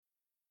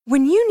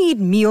When you need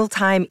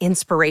mealtime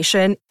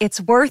inspiration,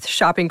 it's worth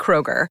shopping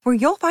Kroger, where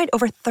you'll find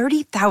over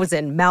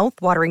 30,000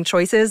 mouth-watering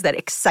choices that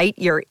excite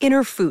your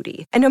inner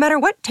foodie. And no matter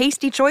what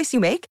tasty choice you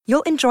make,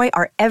 you'll enjoy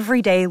our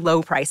everyday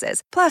low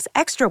prices, plus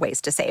extra ways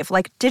to save,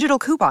 like digital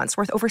coupons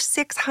worth over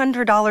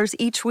 $600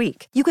 each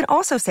week. You can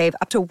also save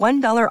up to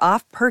 $1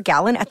 off per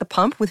gallon at the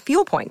pump with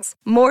fuel points.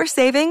 More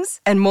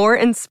savings and more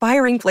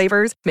inspiring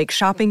flavors make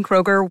shopping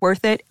Kroger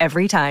worth it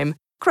every time.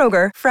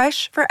 Kroger,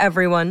 fresh for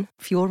everyone.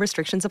 Fuel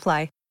restrictions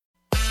apply.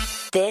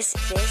 This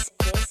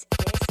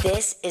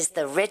is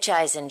the Rich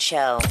Eisen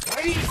Show.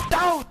 He's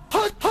down.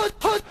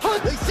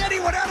 They said he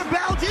went out of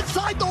bounds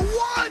inside the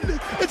 1.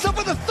 It's up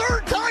for the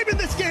 3rd time in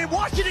this game.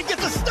 Washington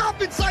gets a stop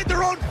inside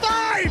their own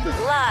 5.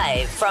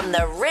 Live from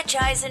the Rich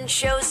Eisen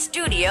Show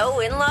studio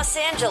in Los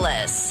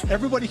Angeles.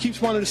 Everybody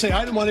keeps wanting to say, I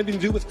didn't want anything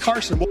to do with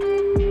Carson.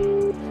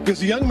 Because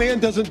the young man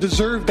doesn't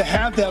deserve to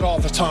have that all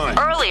the time.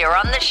 Earlier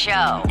on the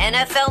show,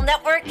 NFL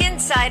Network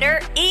insider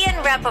Ian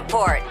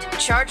Rappaport,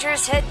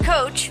 Chargers head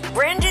coach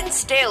Brandon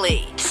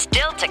Staley.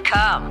 Still to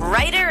come,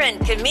 writer and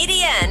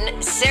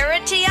comedian Sarah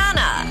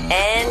Tiana.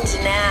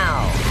 And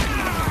now,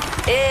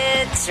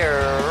 it's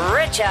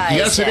Rich Eisen.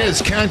 Yes, it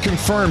is. Can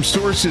confirm.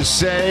 Sources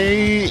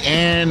say.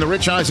 And the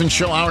Rich Eisen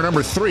Show, hour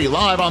number 3,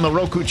 live on the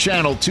Roku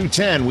channel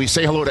 210. We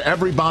say hello to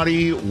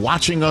everybody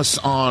watching us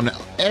on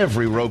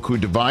every Roku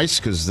device,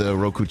 because the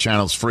Roku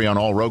channel is free on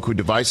all Roku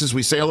devices.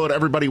 We say hello to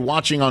everybody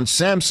watching on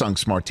Samsung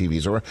Smart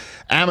TVs or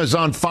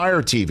Amazon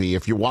Fire TV.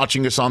 If you're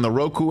watching us on the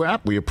Roku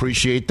app, we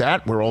appreciate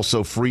that. We're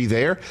also free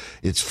there.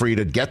 It's free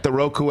to get the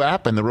Roku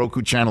app, and the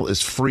Roku channel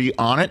is free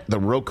on it. The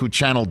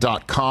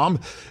RokuChannel.com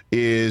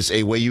is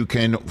a way you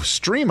can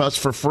stream us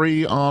for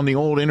free on the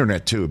old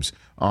internet tubes,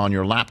 on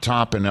your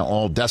laptop and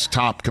all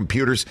desktop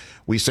computers.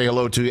 We say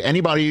hello to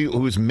anybody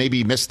who's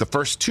maybe missed the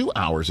first 2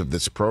 hours of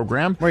this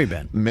program. Where you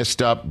been?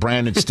 Missed up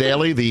Brandon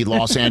Staley, the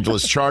Los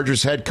Angeles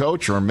Chargers head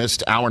coach, or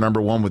missed hour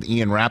number 1 with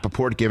Ian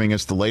Rappaport giving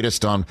us the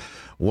latest on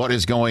what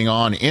is going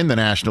on in the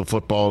National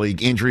Football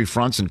League injury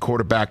fronts and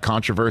quarterback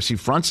controversy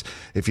fronts.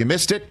 If you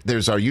missed it,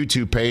 there's our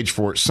YouTube page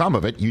for some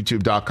of it,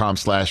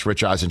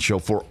 youtube.com/Rich Eisen Show.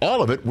 For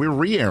all of it, we're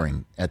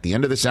re-airing at the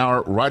end of this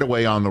hour right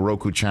away on the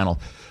Roku channel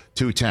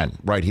 210,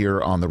 right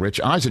here on the Rich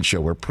Eisen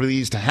Show. We're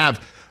pleased to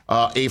have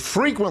a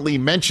frequently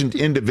mentioned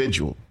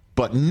individual,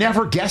 but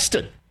never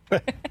guested.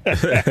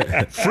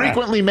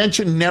 Frequently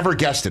mentioned, never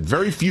guested.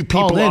 Very few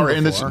people are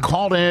in this.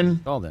 Called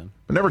in, but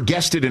never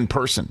guested in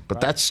person.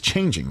 But that's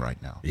changing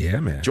right now. Yeah,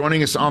 man.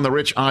 Joining us on the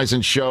Rich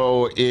Eisen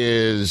Show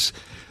is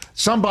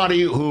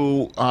somebody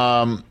who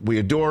we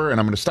adore, and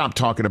I'm going to stop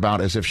talking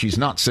about as if she's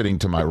not sitting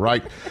to my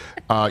right.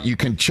 You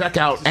can check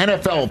out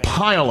NFL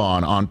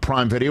Pile-On on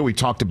Prime Video. We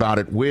talked about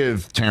it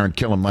with Taryn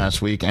Killam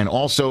last week, and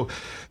also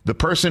the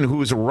person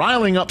who's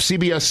riling up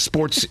CBS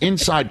Sports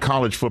Inside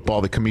College Football,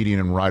 the comedian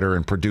and writer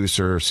and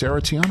producer,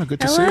 Sarah Tiana.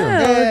 Good to see you.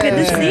 Hello, good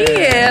to see you.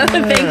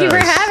 Thank you for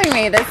having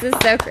me. This is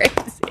so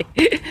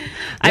crazy.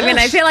 I mean,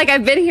 I feel like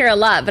I've been here a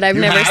lot, but I've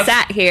never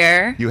sat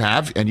here. You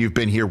have, and you've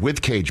been here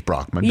with Cage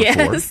Brockman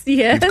before. Yes.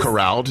 You've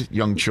corralled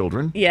young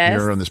children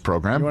here on this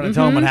program. You want to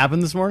tell them what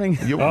happened this morning?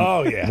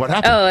 Oh, yeah. What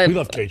happened? We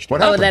love Cage.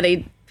 What happened? That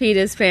he peed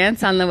his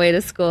pants on the way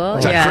to school.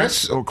 Is that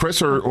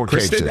Chris or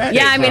Cage? Did that?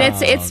 Yeah, I mean,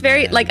 it's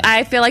very, like,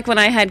 I feel like when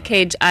I had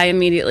Cage, I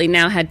immediately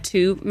now had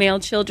 2 male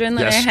children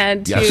that I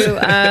had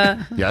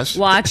to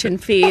watch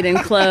and feed and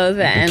clothe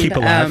and keep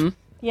alive.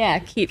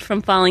 Keep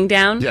from falling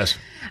down. Yes.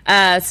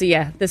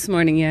 This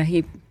morning,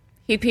 he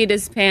peed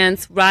his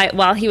pants right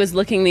while he was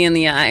looking me in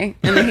the eye.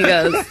 And then he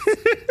goes,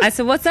 I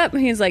said, what's up?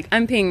 And he's like,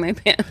 I'm peeing my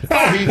pants.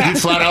 Oh, he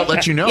flat out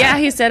let you know. Yeah,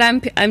 he said, I'm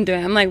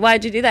doing it. I'm like,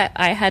 why'd you do that?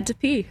 I had to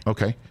pee.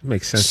 Okay.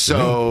 Makes sense.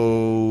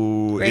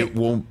 So it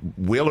will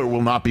or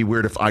will not be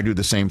weird if I do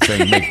the same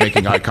thing,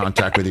 making eye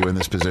contact with you in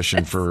this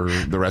position for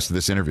the rest of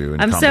this interview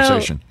and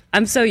conversation.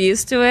 I'm so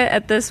used to it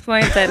at this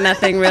point that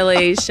nothing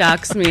really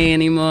shocks me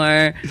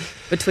anymore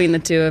between the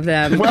two of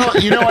them. Well,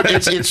 you know what?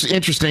 It's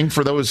interesting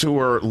for those who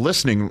are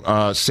listening.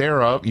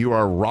 Sarah, you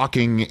are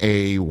rocking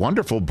a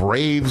wonderful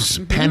Braves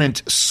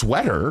pennant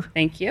sweater.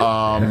 Thank you.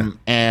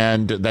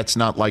 And that's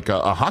not like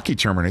a hockey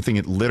term or anything.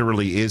 It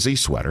literally is a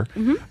sweater.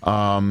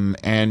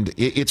 And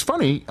it's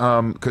funny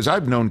because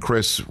I've known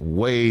Chris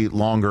way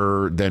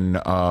longer than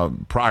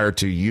prior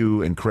to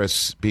you and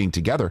Chris being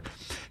together.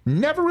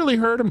 Never really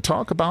heard him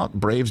talk about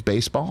Braves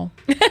baseball.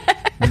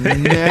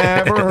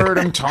 Never heard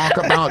him talk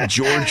about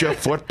Georgia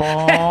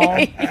football.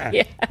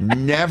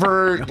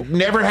 Never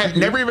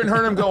even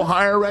heard him go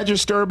higher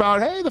register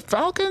about, hey, the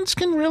Falcons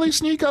can really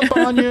sneak up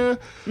on you.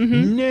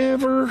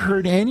 Never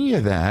heard any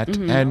of that.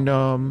 And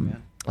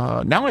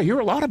now I hear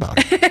a lot about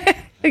it.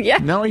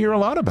 Now I hear a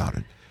lot about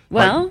it.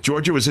 Well,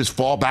 Georgia was his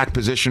fallback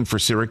position for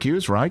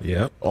Syracuse, right?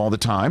 Yep. All the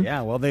time.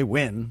 Yeah, well, they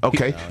win.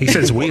 Okay. He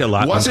says we a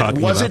lot. Was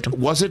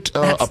it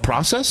a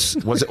process?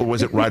 Was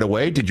it right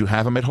away? Did you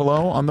have him at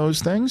hello on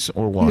those things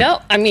or what?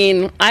 No, I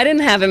mean, I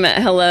didn't have him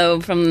at hello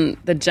from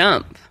the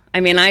jump. I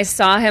mean, I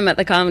saw him at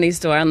the Comedy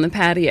Store on the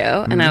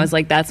patio, and I was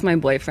like, that's my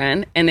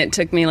boyfriend. And it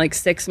took me like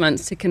 6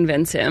 months to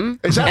convince him.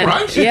 Is that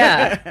right?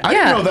 Yeah. I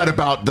didn't know that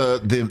about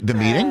the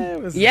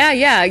meeting.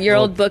 Yeah. Your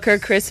old booker,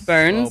 Chris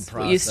Burns,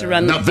 used to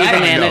run the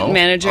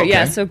manager. Okay.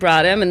 Yeah, so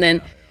brought him. And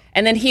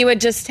then he would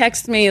just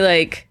text me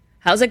like,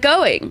 how's it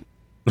going?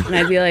 And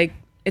I'd be like,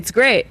 it's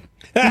great.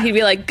 And he'd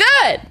be like,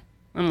 good.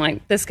 I'm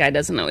like, this guy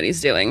doesn't know what he's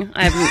doing.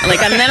 And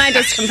then I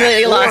just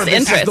completely lost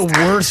interest. This is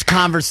the worst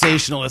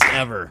conversationalist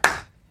ever.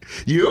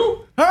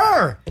 You?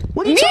 Her.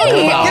 What are you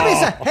talking about? Give me a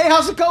sec. Hey,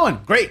 how's it going?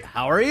 Great.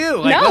 How are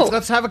you? No.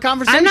 Let's have a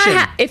conversation. I'm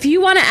not if you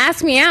want to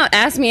ask me out,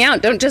 ask me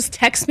out. Don't just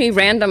text me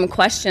random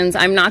questions.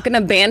 I'm not going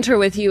to banter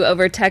with you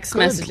over text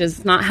messages.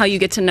 It's not how you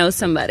get to know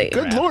somebody.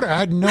 Good Lord, I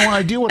had no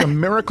idea what a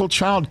miracle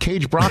child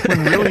Cage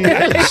Brockman really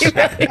is.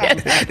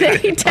 Then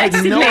he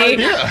texted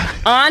me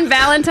on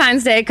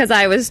Valentine's Day because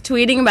I was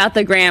tweeting about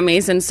the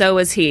Grammys, and so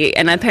was he.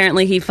 And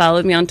apparently he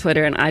followed me on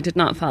Twitter, and I did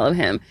not follow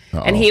him.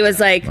 And he was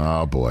like,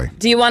 oh, boy.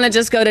 do you want to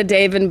just go to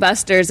Dave &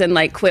 Buster's and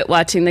like quit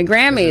watching the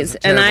Grammys?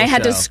 And I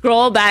had to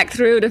scroll back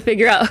through to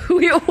figure out who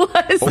it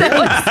was that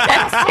was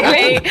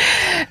texting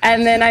me.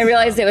 And then I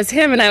realized it was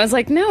him, and I was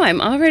like, no, I'm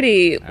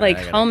already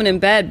home and in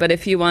bed, but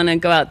if you want to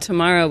go out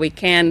tomorrow, we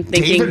can.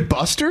 Dave &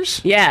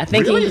 Buster's? Yeah,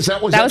 thinking really?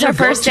 that was your our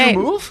first date.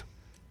 Move?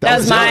 That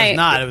was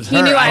my. It was her.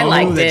 He knew I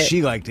liked that it.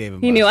 She liked Dave &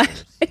 Buster's. He knew I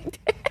liked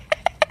it.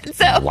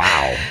 So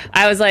wow.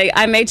 I was like,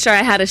 I made sure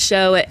I had a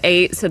show at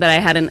 8 so that I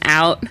had an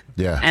out.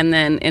 Yeah. And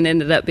then it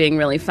ended up being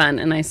really fun.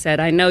 And I said,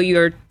 I know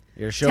your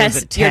show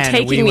is at 10. You're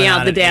taking me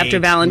out the day after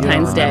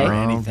Valentine's Day.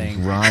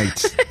 Anything.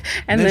 Right.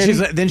 And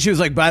then she was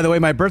like, by the way,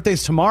 my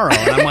birthday's tomorrow.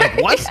 And I'm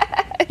like, what?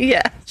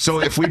 Yeah.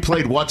 So if we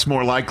played What's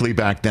More Likely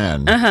back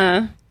then.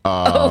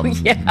 Oh,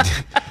 yeah.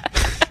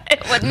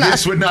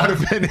 This would not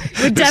have been.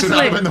 This would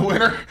not have been the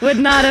winner. Would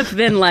not have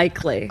been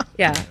likely.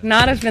 Yeah,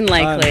 not have been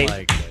likely.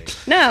 Unlikely.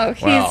 No,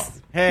 he's. Wow.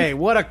 Hey,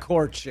 what a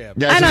courtship.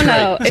 Yeah, I don't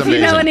know. It's If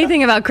you know amazing.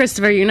 anything about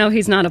Christopher, you know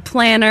he's not a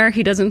planner.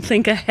 He doesn't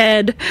think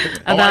ahead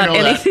about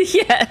know that. anything.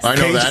 Yes. I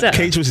know that. So-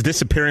 Cage was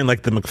disappearing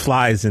like the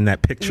McFlys in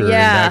that picture.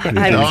 Yeah, back in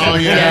I the know. day. Oh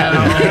yeah!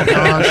 Oh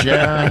gosh,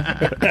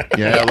 yeah,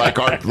 yeah.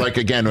 Like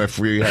again, if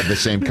we had the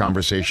same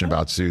conversation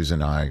about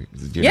Susan and I,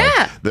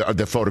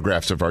 the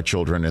photographs of our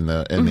children in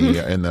the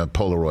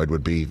Polaroid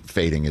would be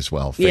fading as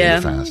well,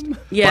 fading fast.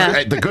 Yeah.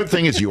 But, the good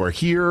thing is you are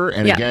here,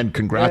 and again,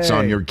 congrats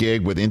on your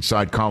gig with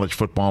Inside College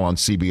Football on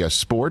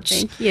CBS Sports.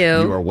 Thank you.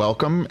 You are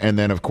welcome. And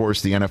then, of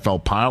course, the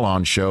NFL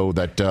Pylon show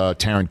that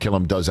Taryn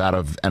Killam does out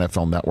of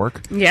NFL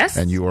Network. Yes.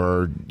 And you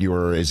are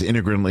as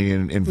integrally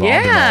involved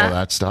in all of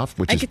that stuff,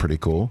 which is pretty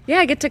cool. Yeah,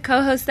 I get to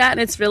co-host that, and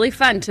it's really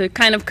fun to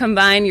kind of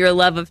combine your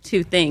love of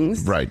two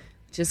things. Right.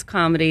 Which is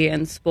comedy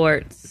and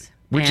sports.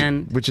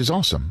 Which is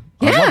awesome.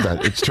 I love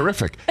that. It's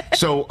terrific.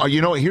 So,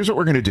 here's what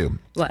we're going to do.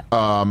 What?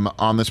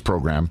 On this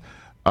program.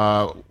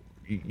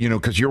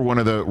 Because you're one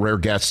of the rare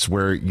guests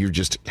where you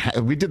just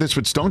we did this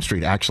with Stone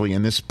Street actually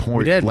in this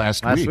point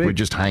last week. We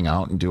just hang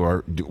out and do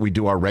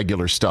our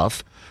regular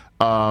stuff.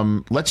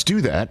 Let's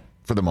do that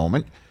for the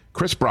moment.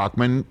 Chris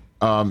Brockman,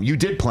 you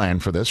did plan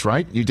for this,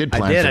 right? You did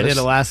plan for this. I did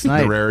it last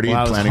night. The rarity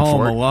while of planning I was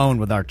home for it. alone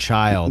with our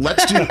child.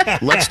 Let's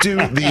do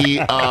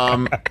the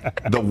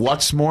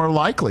What's More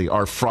Likely,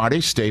 our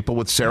Friday staple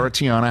with Sarah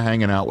Tiana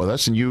hanging out with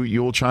us, and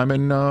you'll chime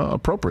in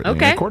appropriately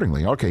and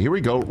accordingly. Okay, here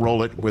we go.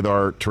 Roll it with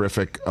our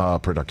terrific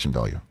production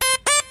value.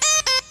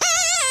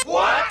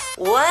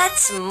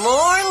 What's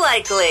more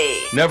likely?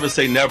 Never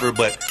say never,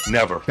 but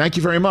never. Thank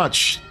you very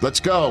much. Let's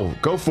go.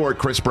 Go for it,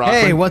 Chris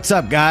Brockman. Hey, what's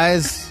up,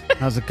 guys?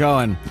 How's it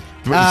going?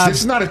 This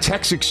is not a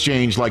text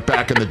exchange like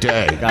back in the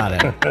day. Got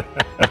it.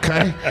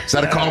 Okay? Is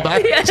that a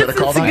callback? Yes, Is that a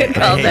callback? it's a good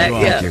callback,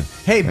 Thank you.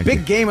 Hey, Thank big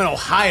you. game in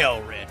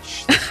Ohio,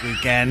 Rich, this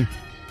weekend.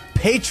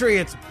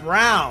 Patriots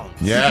Browns.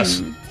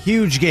 Yes.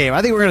 Huge game.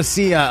 I think we're going to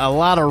see a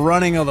lot of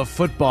running of the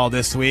football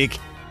this week.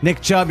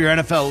 Nick Chubb, your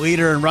NFL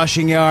leader in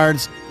rushing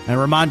yards, and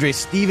Ramondre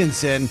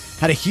Stevenson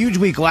had a huge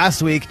week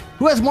last week.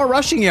 Who has more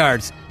rushing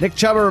yards, Nick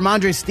Chubb or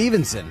Ramondre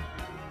Stevenson?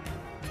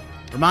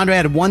 Ramondre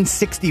had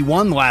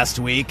 161 last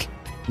week.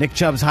 Nick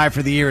Chubb's high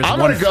for the year is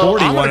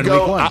 141 in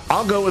week one.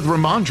 I'll go with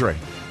Ramondre.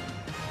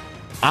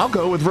 I'll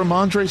go with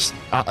Ramondre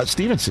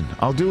Stevenson.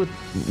 I'll do it.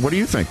 What do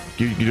you think?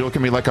 You look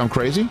at me like I'm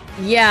crazy?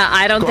 Yeah,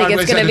 I don't think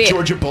it's going to be a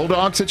Georgia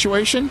Bulldog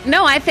situation?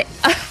 No, I think.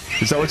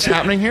 Is that what's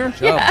happening here?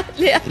 Yeah.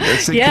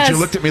 Because Yes. you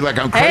looked at me like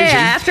I'm crazy. Hey,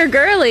 after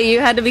Gurley, you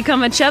had to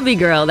become a chubby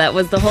girl. That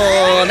was the whole.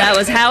 That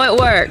was how it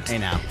worked. Hey,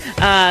 now.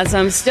 So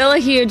I'm still a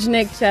huge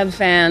Nick Chubb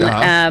fan,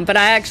 but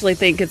I actually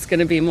think it's going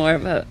to be more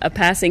of a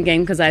passing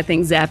game because I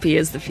think Zappy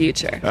is the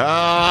future. Oh,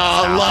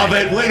 I love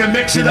it. Way to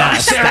mix it up,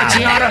 Sarah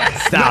Tiana.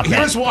 Stop it.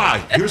 Here's why.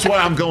 Here's why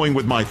I'm going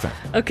with my thing.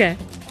 Okay.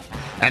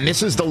 And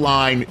this is the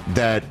line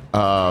that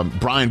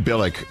Brian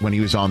Billick, when he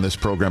was on this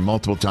program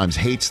multiple times,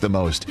 hates the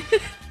most.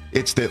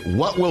 It's that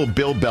what will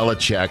Bill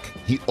Belichick,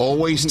 he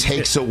always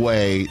takes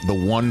away the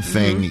one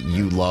thing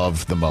you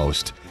love the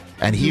most.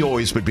 And he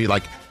always would be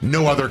like,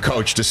 no other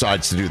coach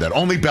decides to do that.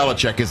 Only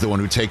Belichick is the one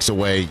who takes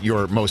away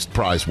your most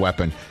prized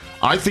weapon.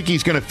 I think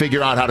he's going to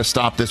figure out how to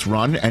stop this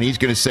run, and he's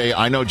going to say,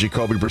 I know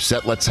Jacoby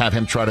Brissett, let's have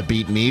him try to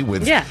beat me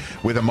with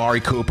Amari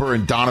Cooper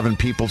and Donovan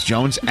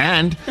Peoples-Jones,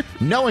 and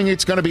knowing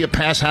it's going to be a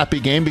pass-happy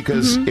game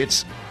because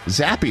it's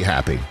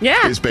Zappy-happy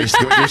is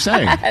basically what you're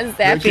saying.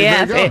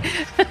 Zappy-happy.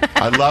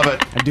 I love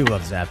it. I do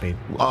love Zappy.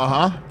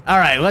 Uh-huh. All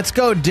right, let's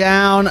go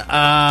down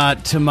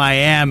to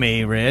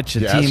Miami, Rich,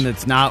 a team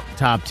that's not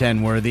top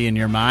 10 worthy in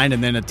your mind,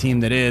 and then a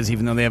team that is,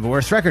 even though they have a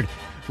worse record.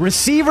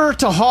 Receiver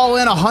to haul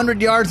in 100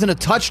 yards and a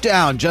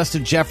touchdown,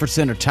 Justin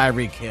Jefferson or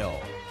Tyreek Hill?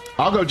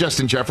 I'll go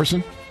Justin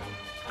Jefferson.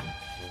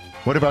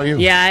 What about you?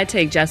 Yeah, I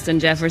take Justin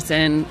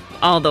Jefferson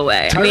all the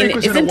way. Tyreek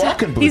was in a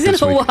walking boot. He's in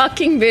a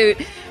walking boot,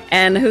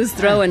 and who's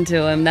throwing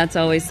to him? That's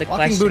always the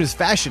question. Walking boot is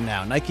fashion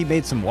now. Nike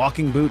made some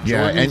walking boot.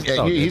 Yeah, Jordans.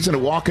 and he's in a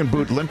walking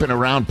boot limping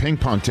around ping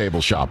pong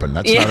table shopping.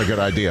 That's not a good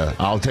idea.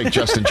 I'll take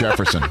Justin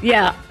Jefferson.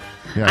 Yeah.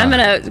 I'm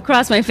going to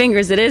cross my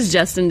fingers. It is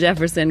Justin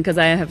Jefferson because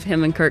I have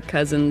him and Kirk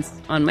Cousins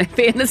on my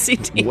fantasy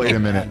team. Wait a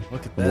minute.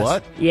 Look at this.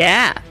 What?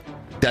 Yeah.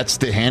 That's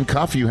the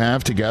handcuff you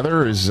have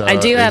together? I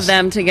do have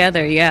them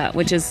together,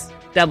 which is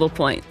double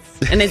points.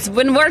 And it's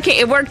been working.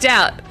 It worked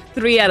out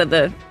 3 out of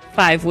the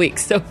 5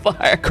 weeks so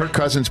far. Kirk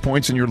Cousins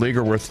points in your league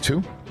are worth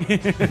 2?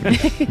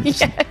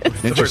 Yes.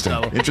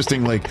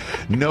 Interesting league.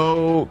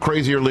 No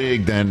crazier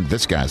league than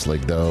this guy's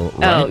league, though,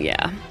 right? Oh,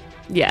 yeah.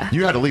 Yeah.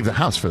 You had to leave the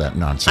house for that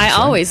nonsense. I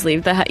always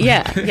leave the house.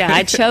 Yeah.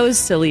 I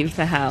chose to leave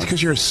the house.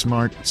 Because you're a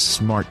smart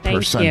person.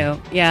 Thank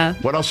you. Yeah.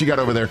 What else you got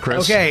over there,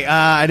 Chris? Okay,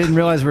 I didn't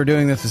realize we were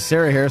doing this with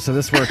Sarah here, so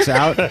this works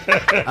out.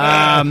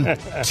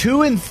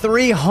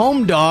 2-3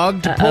 home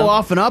dog to pull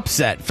off an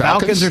upset.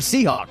 Falcons or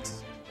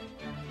Seahawks?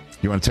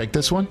 You want to take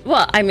this one?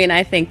 Well, I mean,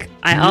 I think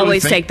I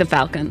always take the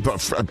Falcons.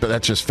 But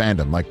that's just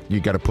fandom. Like, you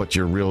got to put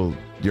your real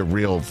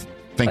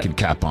thinking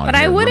cap on. But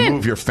I wouldn't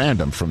remove your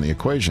fandom from the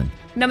equation.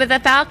 No, but the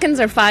Falcons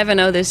are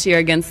 5-0 this year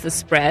against the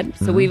spread.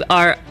 So we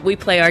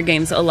play our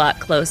games a lot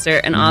closer,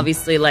 and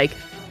obviously, like,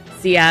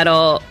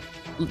 Seattle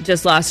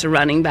just lost a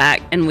running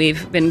back, and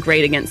we've been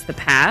great against the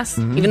pass,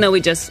 even though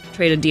we just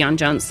traded Deion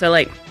Jones. So,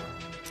 like,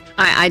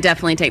 I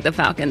definitely take the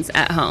Falcons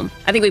at home.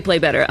 I think we play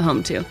better at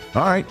home too.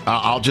 All right,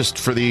 I'll just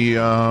for the you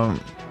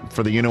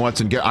know what's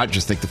and I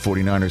just think the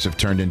 49ers have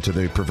turned into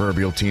the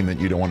proverbial team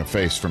that you don't want to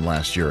face from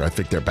last year. I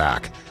think they're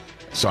back.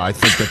 So I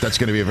think that's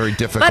going to be a very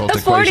difficult But the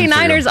equation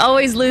 49ers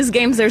always lose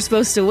games they're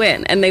supposed to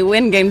win, and they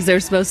win games they're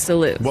supposed to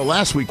lose. Well,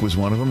 last week was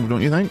one of them,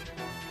 don't you think?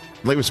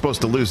 They were supposed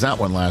to lose that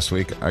one last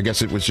week. I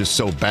guess it was just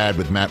so bad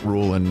with Matt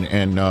Rule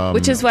and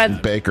which is why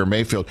Baker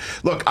Mayfield.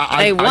 Look,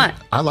 they won.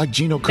 I like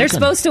Geno cooking. They're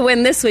supposed to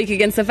win this week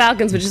against the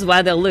Falcons, which is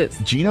why they'll lose.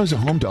 Geno's a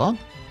home dog?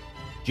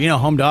 Geno,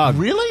 home dog.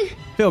 Really?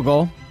 Field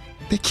goal.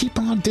 They keep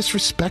on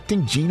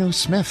disrespecting Geno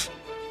Smith.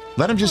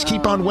 Let him just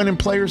keep on winning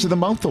Players of the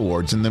Month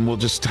awards, and then we'll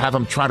just have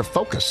him try to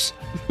focus.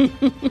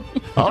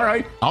 All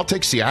right. I'll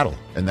take Seattle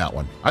in that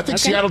one. I think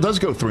Seattle does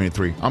go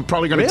 3-3. I'm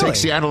probably going to take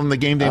Seattle in the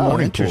game day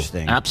morning pool.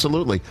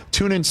 Absolutely.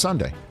 Tune in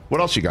Sunday.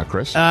 What else you got,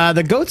 Chris?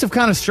 The Goats have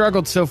kind of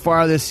struggled so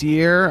far this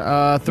year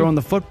throwing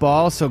the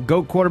football. So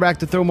Goat quarterback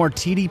to throw more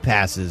TD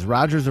passes,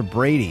 Rodgers or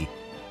Brady.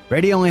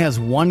 Brady only has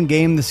 1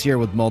 game this year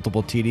with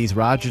multiple TDs.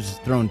 Rodgers has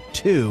thrown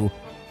 2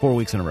 4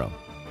 weeks in a row.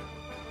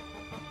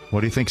 What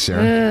do you think,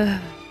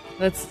 Sarah?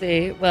 Let's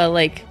see. Well,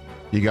 like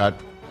you got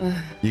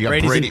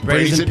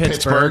Brady's in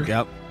Pittsburgh.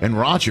 Yep. And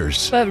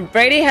Rodgers. But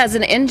Brady has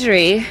an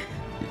injury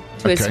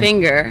to his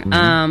finger.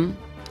 I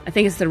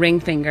think it's the ring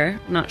finger.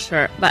 I'm not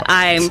sure, but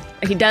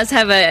he does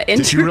have an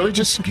injury.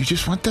 Did you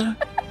just went there?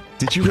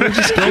 Did you really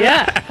just go?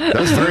 Yeah. That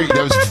was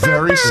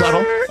very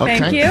subtle. Okay.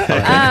 Thank you.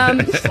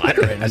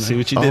 I see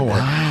what you did.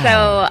 Wow.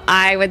 So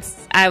I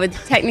would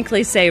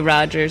technically say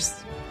Rodgers.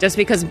 Just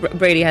because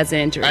Brady has an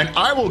injury. And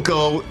I will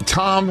go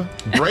Tom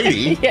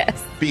Brady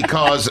yes.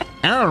 because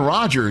Aaron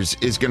Rodgers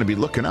is going to be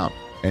looking up,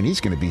 and he's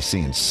going to be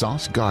seeing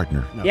Sauce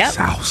Gardner. Yep.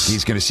 Sauce.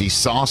 He's going to see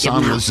Sauce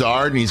on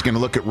Lazard, and he's going to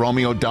look at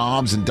Romeo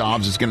Doubs, and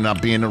Doubs is going to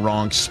not be in the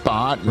wrong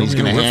spot, and he's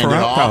going to hand it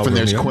off, and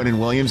there's Quinnen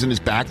Williams in his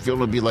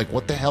backfield, and be like,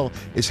 what the hell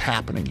is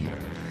happening here?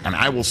 And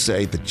I will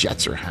say the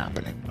Jets are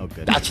happening. Oh,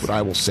 goodness. That's what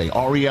I will say.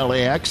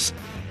 RELAX?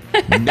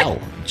 No.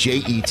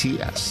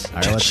 JETS. All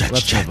right,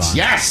 let's move on.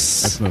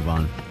 Yes! Let's move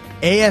on.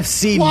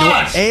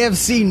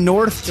 AFC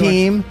North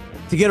team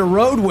to get a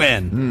road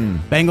win.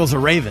 Bengals or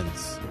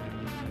Ravens?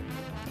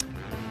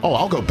 Oh,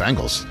 I'll go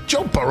Bengals.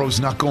 Joe Burrow's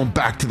not going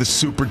back to the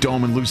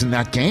Superdome and losing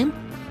that game.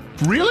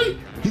 Really?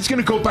 He's going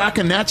to go back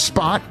in that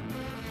spot?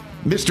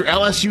 Mr.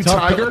 LSU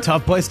Tiger?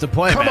 Tough place to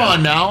play, Come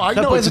on now. I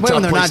know it's a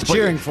tough place to play.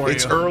 They're not cheering for you.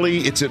 It's early.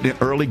 It's an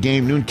early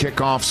game, noon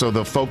kickoff, so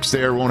the folks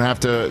there won't have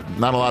to,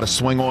 not a lot of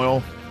swing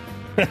oil.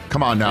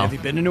 Come on now. Have you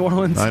been to New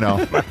Orleans? I know.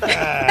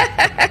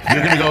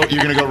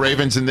 You're gonna go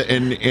Ravens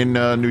in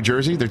New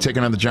Jersey. They're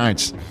taking on the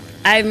Giants.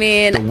 I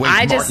mean, the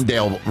Wink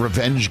Martindale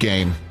revenge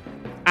game.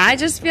 I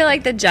just feel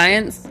like the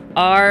Giants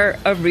are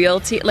a real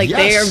team. Like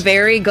they are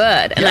very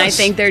good, and I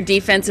think their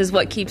defense is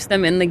what keeps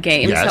them in the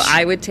game. Yes. So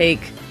I would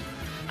take.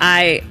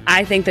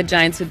 I think the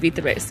Giants would beat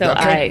the Ravens. So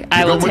okay.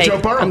 I will take.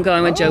 Joe Burrow. I'm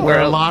going with Joe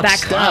Burrow.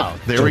 Back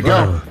up. There we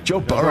go. Joe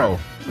Burrow.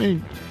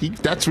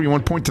 That's where you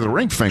want to point to the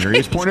ring finger.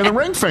 He's pointing the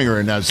ring finger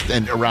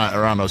and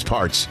around those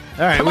parts.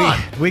 All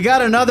right, we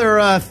got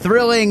another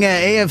thrilling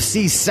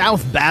AFC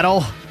South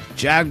battle.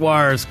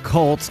 Jaguars,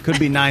 Colts, could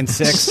be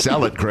 9-6.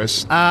 Sell it,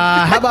 Chris.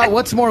 How about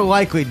what's more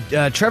likely?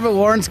 Trevor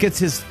Lawrence gets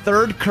his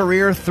third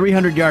career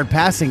 300-yard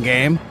passing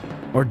game,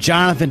 or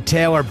Jonathan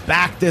Taylor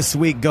back this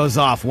week goes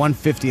off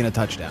 150 and a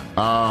touchdown.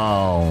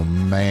 Oh,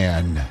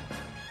 man.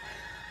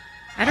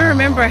 I don't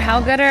remember. How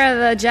good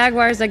are the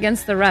Jaguars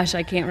against the rush?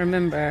 I can't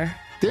remember.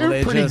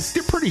 They're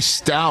pretty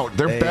stout.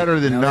 They're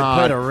better than not.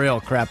 They played a real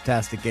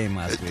crap-tastic game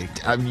last week.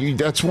 I mean,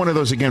 that's one of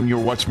those, again,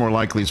 your what's more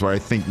likely is where I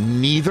think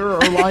neither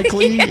are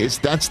likely.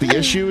 That's the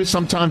issue. Is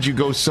sometimes you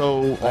go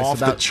so off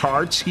the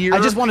charts here.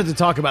 I just wanted to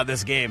talk about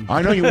this game.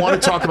 I know you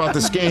want to talk about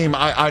this game.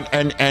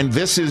 And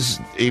this is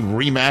a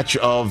rematch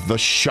of the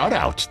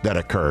shutout that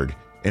occurred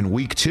in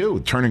week 2,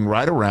 turning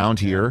right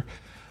around here.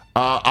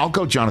 I'll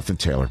go Jonathan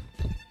Taylor.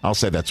 I'll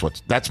say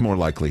that's more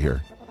likely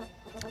here.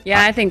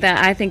 Yeah, I think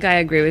I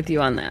agree with you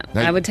on that.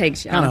 I would take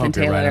Jonathan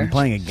Taylor. Right. I'm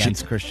playing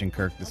against Christian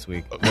Kirk this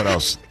week. What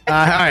else? All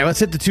right, let's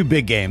hit the 2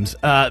 big games.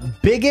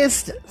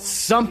 Biggest,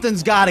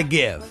 something's got to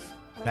give.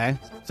 Okay,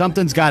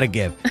 something's got to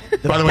give.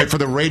 By the way, for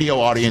the radio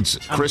audience,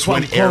 Chris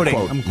went air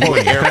quote. I'm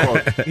quoting. Air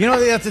quote. You know,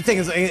 that's the thing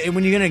is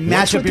when you're gonna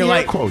match up, you're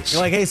like,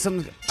 hey,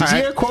 some. Does he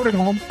air quote at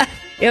home?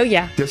 Oh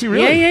yeah. Does he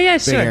really? Yeah,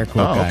 sure. Big air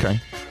quote guy. Okay.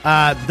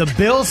 The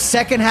Bills'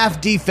 second half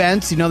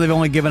defense. You know they've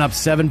only given up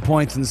 7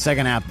 points in the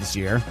second half this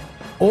year.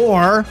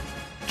 Or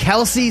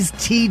Kelsey's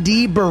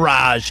TD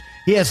barrage.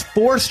 He has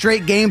 4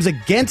 straight games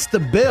against the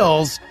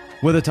Bills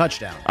with a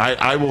touchdown.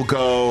 I will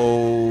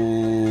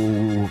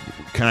go.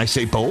 Can I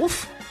say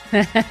both?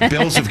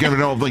 Bills have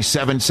given only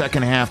 7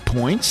 second half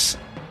points.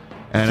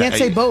 And you can't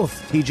say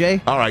both,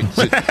 TJ. All right.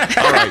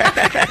 All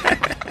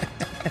right.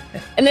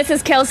 And this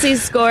is Kelsey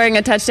scoring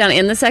a touchdown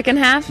in the second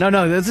half?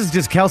 No, this is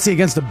just Kelsey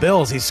against the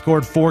Bills. He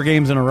scored 4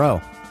 games in a row.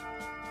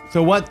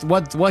 So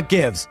what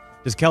gives?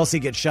 Does Kelsey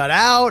get shut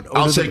out?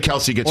 I'll say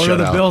Kelsey gets shut out. Or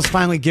do the Bills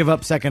finally give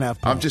up second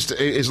half points? I'm just,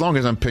 as long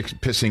as I'm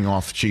pissing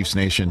off Chiefs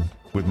Nation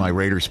with my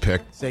Raiders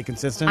pick. Stay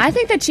consistent? I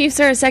think the Chiefs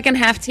are a second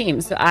half team,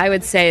 so I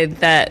would say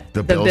that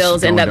the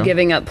Bills end up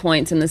giving up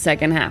points in the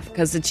second half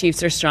because the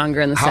Chiefs are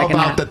stronger in the second half.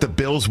 How about that the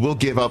Bills will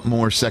give up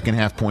more second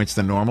half points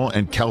than normal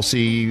and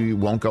Kelsey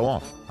won't go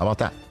off? How about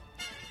that?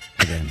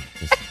 Again,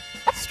 just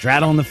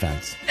straddling the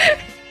fence.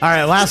 All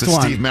right, last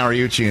one. Steve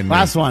Mariucci and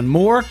last one.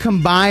 More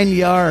combined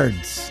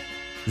yards.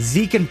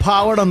 Zeke and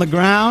Pollard on the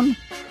ground.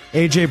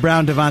 A.J.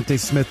 Brown, Devontae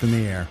Smith in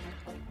the air.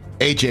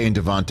 A.J. and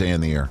Devontae in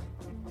the air.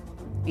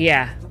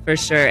 Yeah, for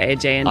sure,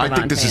 A.J. and Devontae. I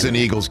think this is an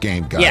Eagles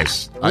game,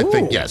 guys. Yeah. I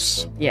think,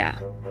 yes. Yeah.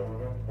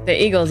 The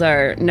Eagles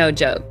are no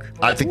joke.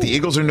 I think the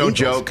Eagles are no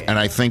joke, and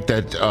I think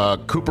that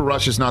Cooper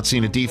Rush has not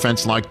seen a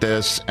defense like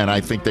this, and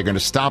I think they're going to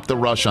stop the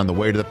rush on the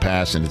way to the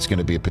pass, and it's going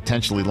to be a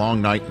potentially long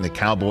night, and the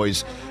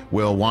Cowboys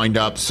will wind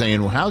up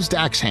saying, well, how's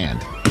Dak's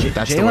hand?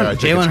 That's the way I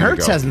think Jalen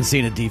Hurts hasn't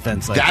seen a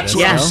defense like That's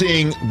this. That's what I'm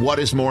seeing. What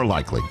is more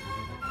likely?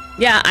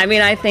 Yeah, I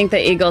mean, I think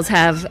the Eagles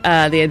have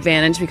the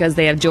advantage because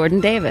they have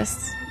Jordan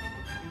Davis.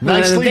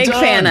 Nicely I'm a big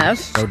fan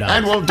of.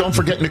 And, well, don't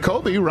forget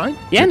N'Kobe, right?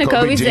 Yeah,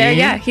 N'Kobe's there.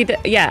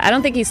 Yeah, I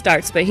don't think he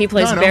starts, but he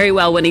plays very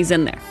well when he's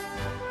in there.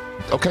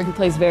 Okay. He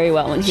plays very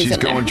well when he's in there.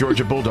 She's going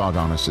Georgia Bulldog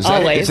on us. Is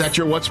that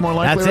your what's more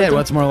likely? That's right it. There?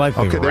 What's more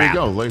likely? Okay, there you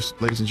go,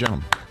 ladies and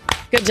gentlemen.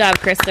 Good job,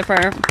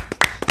 Christopher.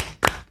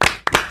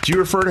 Do you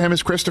refer to him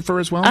as Christopher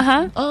as well?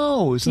 Uh-huh.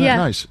 Oh, isn't that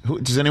nice?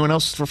 Does anyone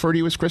else refer to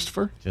you as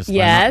Christopher?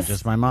 Yes.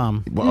 Just my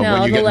mom. Well,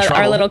 no,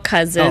 our little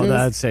cousins. Oh,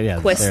 I'd say,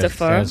 yeah.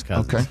 Christopher.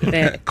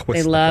 Okay.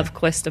 They love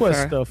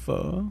Christopher.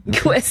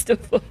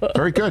 Christopher.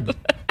 Very good.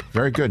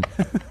 Very good.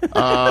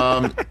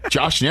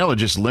 Josh Naylor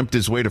just limped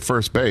his way to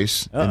first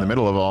base in the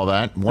middle of all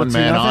that. One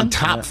man on,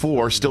 top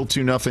 4, still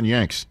 2-0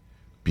 Yanks.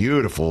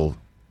 Beautiful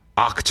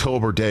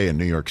October day in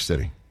New York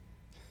City.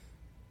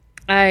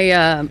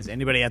 Is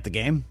anybody at the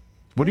game?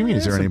 What do you mean,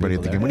 is there anybody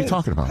at the game? What are you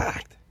talking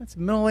about? It's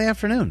the middle of the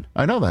afternoon.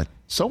 I know that.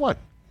 So what?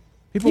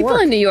 People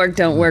in New York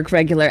don't work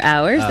regular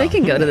hours. They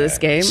can go to this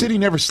game. City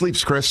never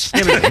sleeps, Chris.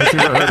 Have you ever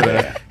heard of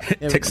that?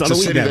 It's a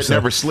city that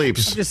never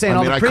sleeps. I'm just saying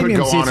all the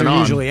premium seats are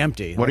usually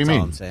empty. What do you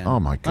mean? Oh,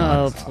 my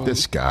God.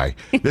 This guy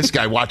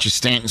watches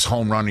Stanton's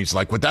home run. He's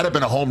like, would that have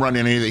been a home run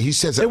in any of the... He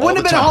says it wouldn't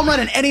have been a home run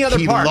in any other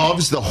park. He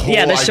loves the whole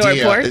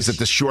idea. Is it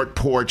the short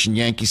porch in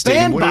Yankee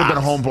Stadium? Would have been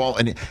a home ball.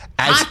 And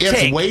as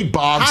if Wade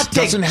Boggs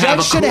doesn't have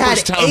a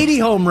Cooperstown... 80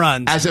 home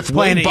runs. As if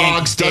Wade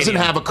Boggs doesn't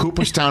have a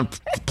Cooperstown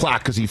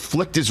plaque because he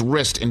flicked his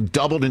wrist and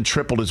doubled and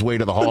tripled his way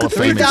to the Hall of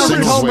Fame.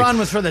 3,000 home run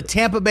was for the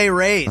Tampa Bay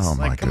Rays. Oh,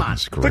 my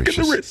goodness gracious.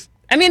 Look at the wrist.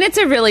 I mean, it's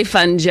a really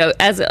fun joke.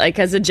 As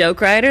a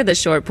joke writer, the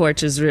short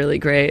porch is really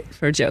great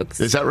for jokes.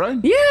 Is that right?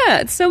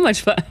 Yeah, it's so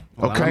much fun.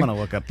 Well, okay. I'm going to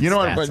look up the You know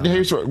stats what? But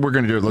here's what we're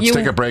going to do. Let's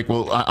take a break.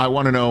 Well, I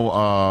want to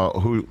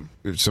know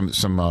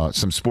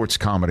some sports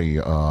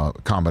comedy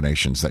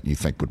combinations that you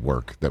think would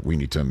work, that we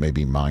need to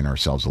maybe mine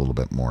ourselves a little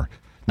bit more.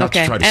 not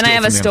to try to and I steal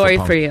have a from the story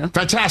NFL for you.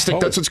 Fantastic.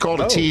 That's what's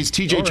called a tease.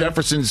 TJ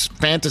Jefferson's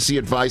fantasy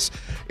advice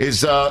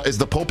is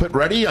the pulpit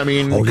ready? I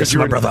mean, yes,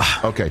 my brother.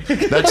 Okay,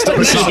 that's still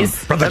Brother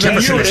and then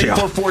Jefferson you is at here.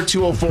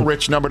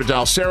 844-204-RICH, number to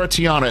dial. Sarah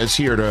Tiana is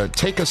here to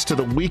take us to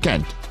the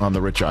weekend on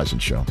the Rich Eisen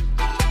Show.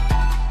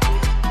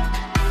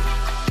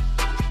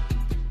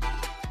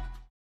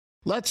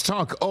 Let's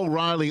talk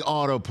O'Reilly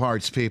Auto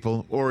Parts,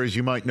 people, or as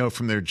you might know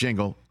from their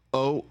jingle,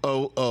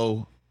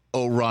 O'Reilly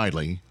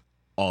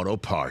Auto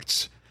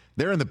Parts.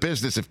 They're in the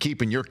business of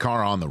keeping your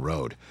car on the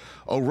road.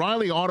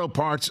 O'Reilly Auto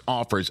Parts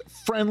offers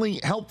friendly,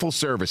 helpful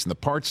service and the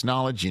parts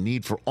knowledge you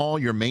need for all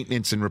your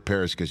maintenance and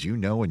repairs, because you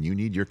know when you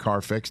need your car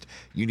fixed,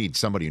 you need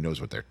somebody who knows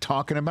what they're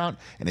talking about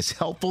and is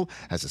helpful,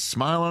 has a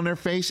smile on their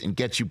face, and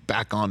gets you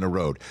back on the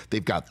road.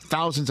 They've got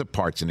thousands of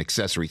parts and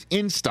accessories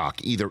in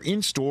stock, either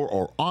in-store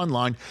or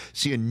online,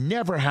 so you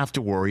never have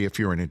to worry if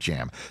you're in a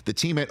jam. The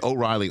team at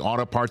O'Reilly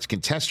Auto Parts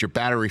can test your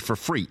battery for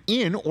free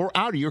in or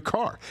out of your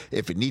car.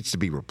 If it needs to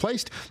be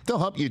replaced, they'll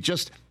help you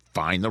just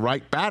find the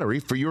right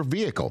battery for your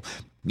vehicle.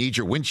 Need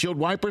your windshield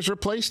wipers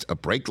replaced, a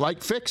brake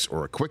light fix,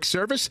 or a quick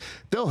service?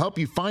 They'll help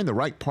you find the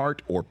right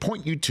part or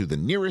point you to the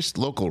nearest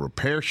local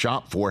repair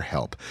shop for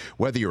help.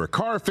 Whether you're a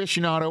car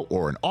aficionado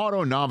or an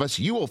auto novice,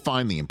 you will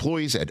find the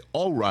employees at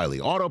O'Reilly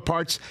Auto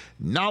Parts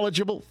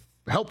knowledgeable,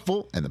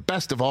 helpful, and the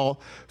best of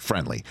all,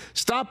 friendly.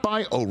 Stop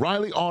by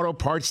O'Reilly Auto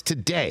Parts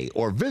today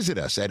or visit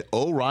us at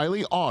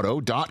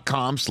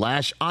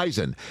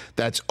O'ReillyAuto.com/Eisen.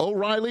 That's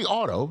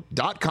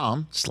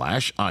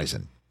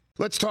O'ReillyAuto.com/Eisen.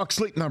 Let's talk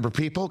Sleep Number,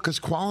 people, because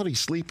quality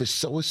sleep is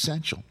so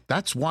essential.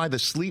 That's why the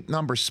Sleep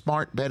Number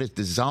smart bed is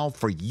designed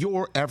for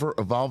your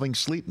ever-evolving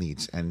sleep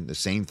needs, and the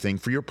same thing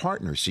for your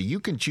partner, so you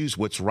can choose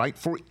what's right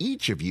for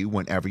each of you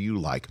whenever you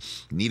like.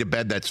 Need a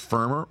bed that's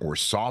firmer or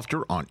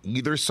softer on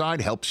either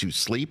side, helps you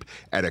sleep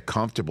at a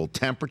comfortable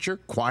temperature,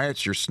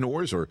 quiets your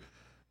snores or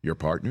your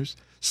partner's?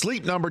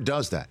 Sleep Number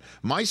does that.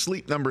 My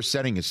Sleep Number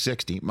setting is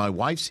 60. My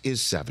wife's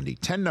is 70.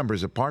 10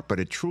 numbers apart, but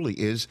it truly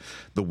is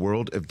the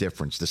world of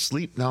difference. The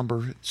Sleep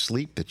Number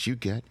sleep that you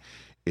get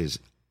is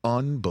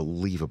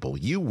unbelievable.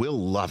 You will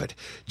love it.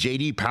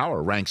 J.D.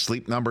 Power ranks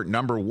Sleep Number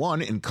number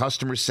 1 in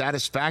customer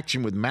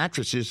satisfaction with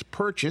mattresses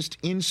purchased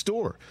in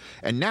store.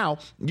 And now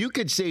you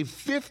could save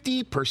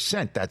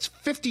 50%. That's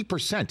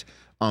 50%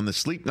 on the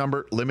Sleep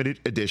Number limited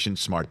edition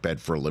smart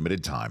bed for a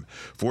limited time.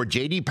 For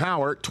J.D.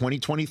 Power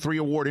 2023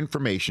 award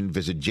information,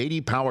 visit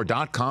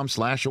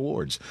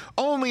jdpower.com/awards.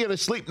 Only at a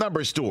Sleep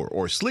Number store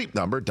or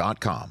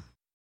sleepnumber.com.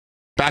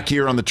 Back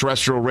here on the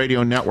terrestrial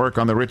radio network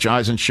on the Rich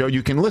Eisen Show,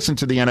 you can listen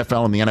to the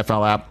NFL and the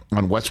NFL app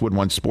on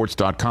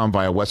WestwoodOneSports.com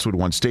via Westwood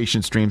One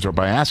station streams, or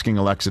by asking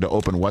Alexa to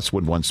open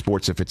Westwood One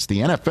Sports. If it's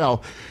the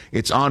NFL,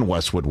 it's on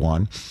Westwood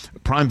One.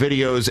 Prime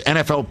Video's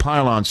NFL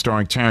Pylon,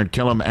 starring Taron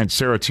Killam and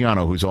Sarah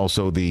Tiana, who's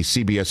also the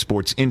CBS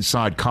Sports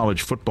Inside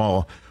College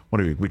Football, what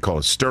do we call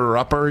it,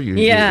 stirrer-upper?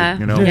 Yeah,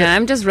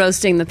 I'm just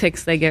roasting the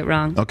picks they get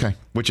wrong. Okay,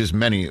 which is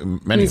many.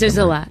 There's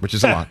a lot. Which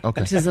is a lot.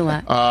 Okay, which is a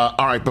lot.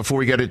 All right, before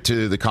we get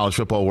into the college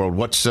football world,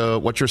 what's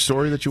your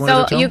story that you wanted to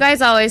tell? So you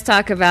guys always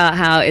talk about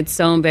how it's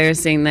so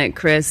embarrassing that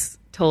Chris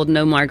told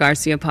Nomar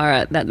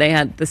Garciaparra that they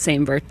had the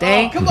same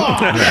birthday. Oh, come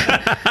on!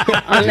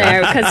 On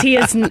there, because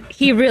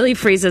he really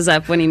freezes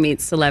up when he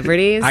meets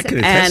celebrities. I can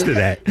attest to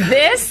that.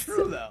 This.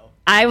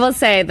 I will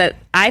say that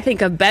I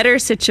think a better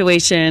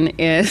situation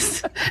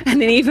is,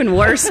 and an even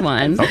worse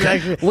one.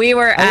 Okay. We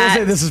were I will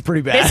say this is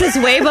pretty bad. This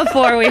is way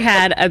before we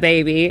had a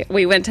baby.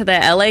 We went to the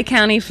LA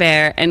County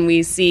Fair and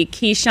we see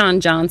Keyshawn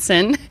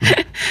Johnson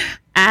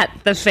at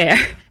the fair,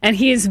 and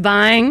he's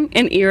buying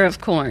an ear of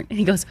corn. And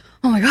he goes,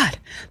 "Oh my God,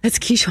 that's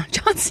Keyshawn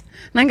Johnson."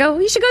 And I go,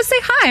 "You should go say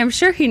hi. I'm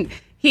sure he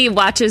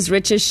watches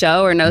Rich's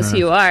show or knows who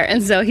you are."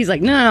 And so he's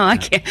like, no, I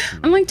can't.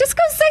 I'm like, just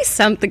go say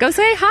something. Go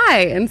say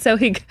hi. And so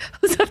he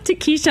goes up to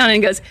Keyshawn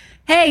and goes,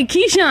 "Hey,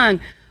 Keyshawn,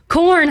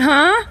 corn,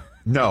 huh?"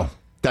 No,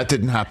 that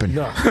didn't happen.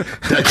 No.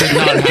 That did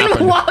not happen.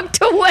 And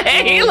walked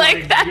away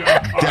like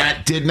that.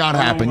 That did not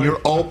happen. Your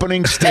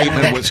opening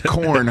statement was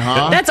corn,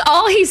 huh? That's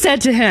all he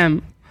said to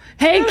him.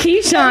 "Hey,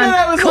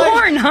 Keyshawn,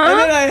 corn, huh?" And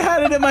then I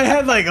had it in my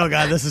head like, oh,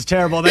 God, this is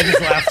terrible. And I just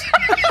laughed.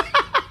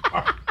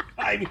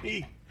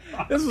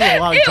 This was a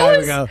long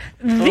time ago.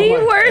 The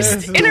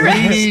worst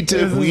interaction.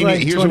 Here's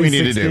what we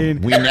need to do.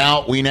 We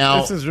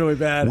now this is really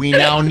bad. We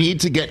now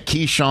need to get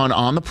Keyshawn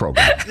on the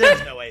program.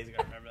 There's no way he's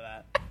gonna remember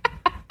that.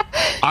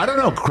 I don't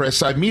know,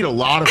 Chris. I meet a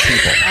lot of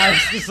people. I was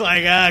just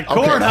like,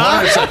 corn, okay, huh? Hold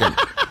on a second.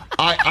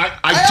 I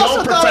also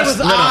don't thought profess.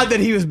 it was odd that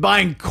he was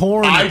buying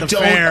corn at the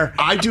fair.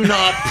 I do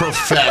not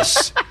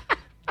profess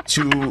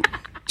to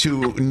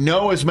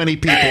know as many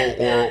people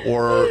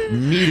or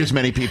meet as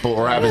many people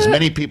or have as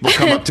many people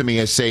come up to me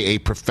as, say, a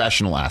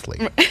professional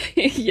athlete.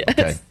 Yes,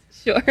 okay.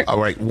 Sure. All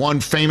right, one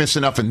famous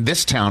enough in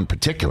this town in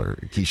particular,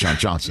 Keyshawn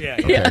Johnson. Yeah.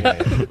 Okay?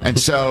 Yeah. And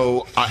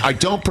so I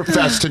don't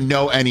profess to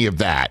know any of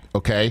that,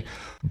 okay?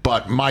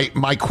 But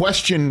my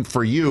question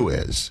for you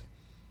is,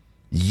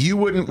 you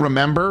wouldn't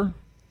remember,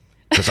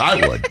 because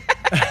I would,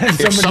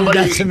 if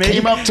somebody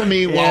came up to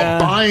me while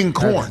buying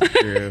corn,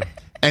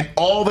 and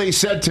all they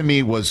said to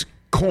me was,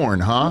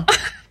 "Corn, huh?"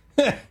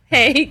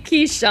 Hey,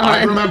 Keyshawn.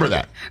 I remember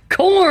that.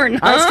 Corn, huh?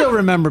 I still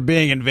remember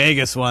being in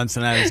Vegas once,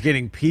 and I was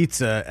getting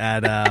pizza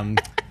at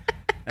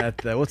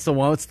the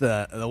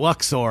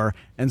Luxor,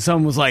 and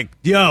someone was like,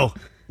 "Yo,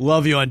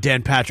 love you on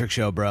Dan Patrick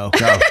Show, bro."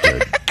 Oh,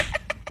 dude.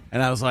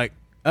 And I was like,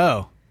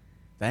 "Oh,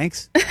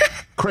 thanks."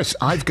 Chris,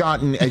 I've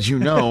gotten, as you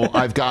know,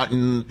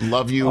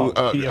 love you.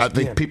 I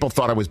think people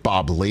thought I was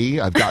Bob Lee.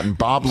 I've gotten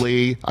Bob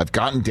Lee. I've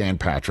gotten Dan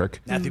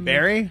Patrick. Matthew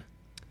Berry?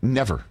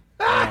 Never.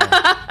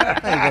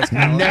 Never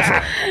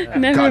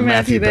Gotten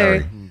Matthew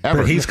Berry. Ever.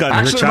 But he's gotten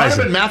Actually, Rich it might have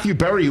Eisen. been Matthew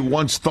Berry who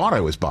once thought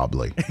I was Bob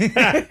Lee.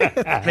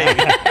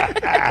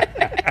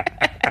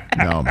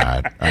 No,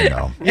 Matt, I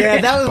know.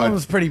 Yeah, that one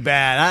was pretty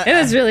bad. It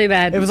was really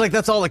bad. It was like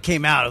that's all that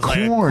came out. It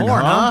was Corn,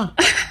 like, huh?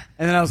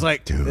 And then I was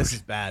like, Dude. this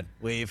is bad.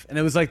 Leave. And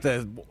it was like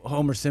the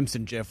Homer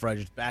Simpson gif where I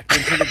just backed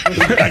into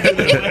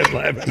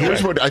the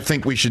Here's what I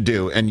think we should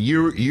do, and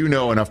you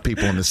know enough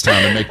people in this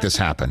town to make this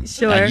happen.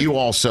 Sure. And you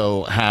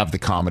also have the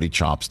comedy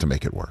chops to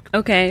make it work.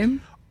 Okay.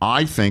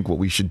 I think what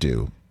we should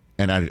do,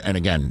 and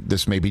again,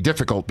 this may be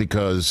difficult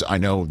because I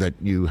know that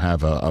you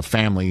have a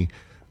family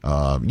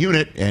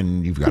unit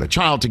and you've got a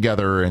child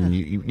together, and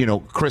you know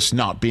Chris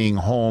not being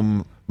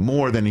home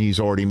more than he's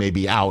already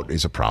maybe out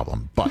is a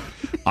problem. But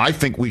I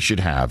think we should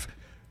have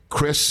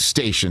Chris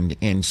stationed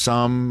in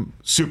some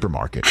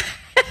supermarket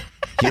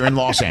here in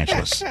Los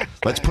Angeles.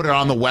 Let's put it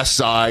on the west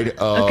side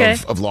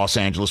of Los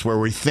Angeles where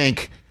we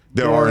think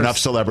there are enough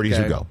celebrities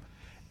who go.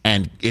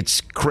 And it's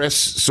Chris,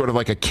 sort of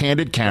like a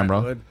candid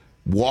camera,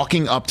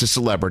 walking up to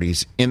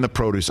celebrities in the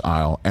produce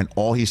aisle, and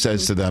all he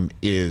says to them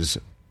is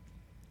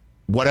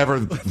whatever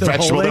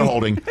vegetable they're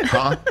holding.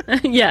 Huh?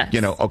 Yeah.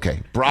 You know,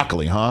 okay,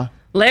 broccoli, huh?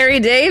 Larry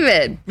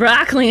David.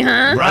 Broccoli,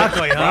 huh?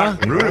 broccoli, huh?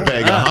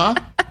 Rutabaga, huh?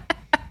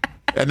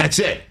 And that's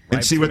it. And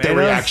Ripe see what their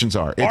tomatoes? reactions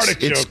are.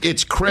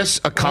 It's Chris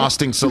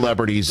accosting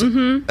celebrities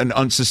and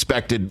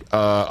unsuspected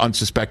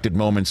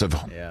moments of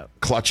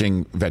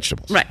clutching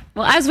vegetables. Right.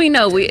 Well, as we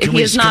know,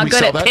 he is not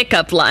good at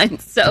pickup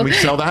lines. So can we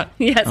sell that?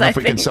 Yes, I don't know if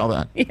we can sell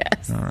that.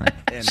 Yes. All right.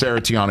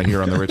 Sarah Tiana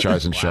here on the Rich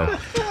Eisen Show.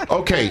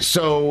 Okay,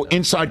 so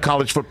inside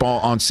college football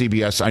on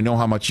CBS. I know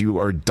how much you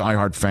are a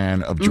diehard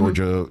fan of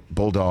Georgia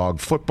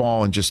Bulldog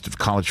football and just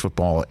college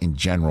football in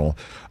general.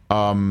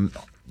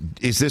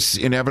 Is this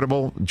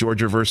inevitable,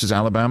 Georgia versus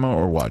Alabama,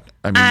 or what?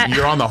 I mean,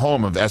 you're on the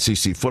home of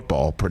SEC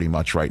football pretty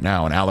much right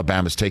now, and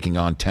Alabama's taking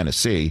on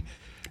Tennessee,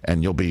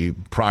 and you'll be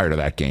prior to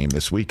that game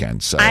this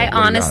weekend. So I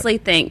honestly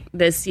think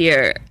this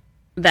year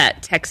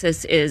that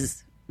Texas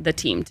is the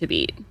team to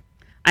beat.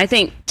 I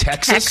think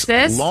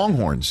Texas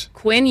Longhorns.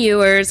 Quinn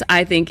Ewers,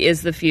 I think,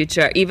 is the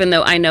future. Even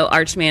though I know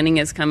Arch Manning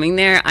is coming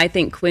there, I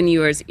think Quinn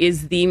Ewers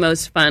is the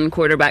most fun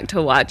quarterback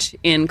to watch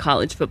in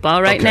college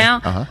football right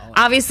now.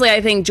 Obviously,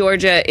 I think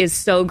Georgia is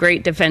so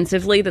great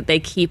defensively that they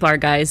keep our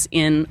guys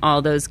in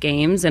all those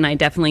games, and I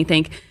definitely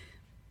think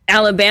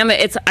Alabama,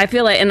 I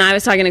feel like, and I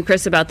was talking to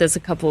Chris about this a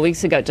couple of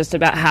weeks ago, just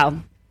about how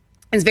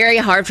it's very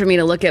hard for me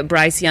to look at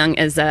Bryce Young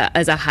as a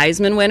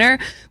Heisman winner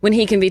when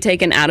he can be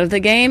taken out of the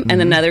game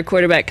and another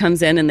quarterback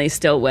comes in and they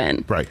still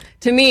win. Right.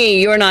 To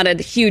me, you're not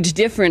a huge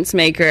difference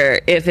maker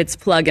if it's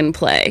plug and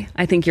play.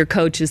 I think your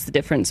coach is the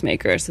difference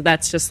maker. So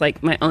that's just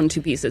like my own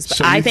two pieces. But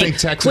So I you think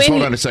Texas,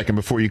 hold on a second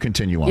before you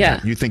continue on.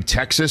 Yeah. You think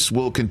Texas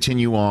will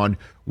continue on,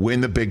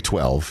 win the Big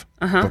 12,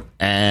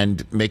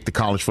 and make the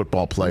college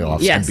football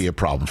playoffs and be a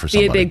problem for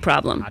somebody? Be a big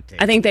problem.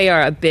 I think they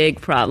are a big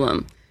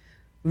problem.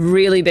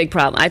 Really big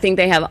problem. I think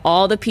they have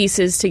all the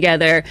pieces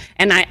together,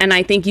 and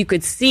I think you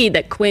could see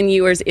that Quinn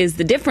Ewers is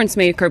the difference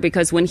maker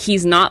because when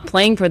he's not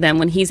playing for them,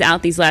 when he's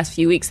out these last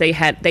few weeks,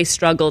 they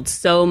struggled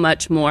so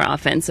much more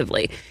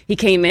offensively. He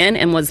came in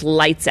and was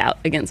lights out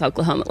against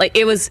Oklahoma. Like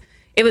it was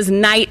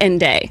night and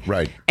day.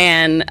 Right.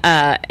 And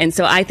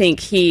so I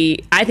think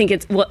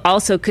it's what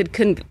also could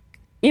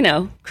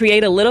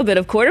create a little bit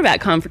of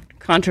quarterback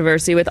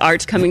controversy with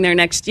Arch coming there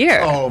next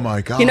year. Oh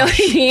my gosh. You know what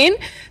I mean?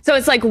 So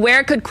it's like,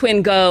 where could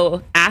Quinn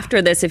go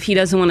after this if he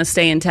doesn't want to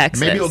stay in Texas?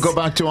 Maybe he'll go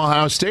back to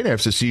Ohio State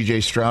after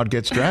C.J. Stroud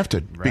gets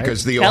drafted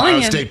because the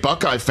Ohio State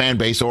Buckeye fan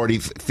base already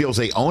feels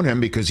they own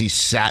him because he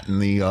sat in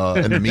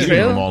the meeting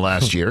room all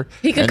last year.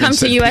 He could and come then to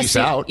said, USC. "Peace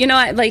out." You know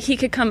what? Like he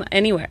could come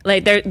anywhere.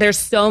 Like there's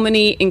so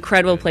many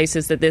incredible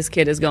places that this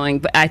kid is going,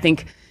 but I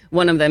think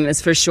one of them is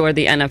for sure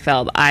the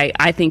NFL.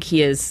 I think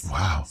he is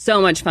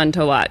so much fun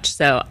to watch.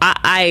 So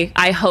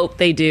I hope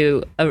they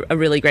do a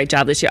really great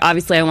job this year.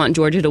 Obviously, I want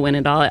Georgia to win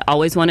it all. I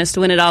always want us to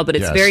win it all, but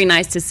it's very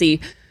nice to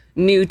see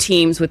new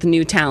teams with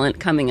new talent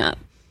coming up.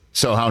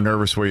 So how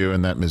nervous were you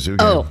in that Mizzou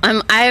game? Oh,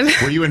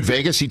 Were you in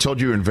Vegas? He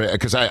told you in Vegas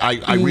because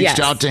I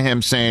reached out to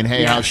him saying,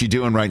 "Hey, how's she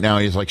doing right now?"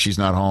 He's like, "She's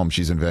not home.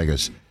 She's in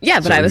Vegas."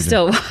 Yeah, but so I was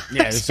still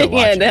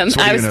watching it.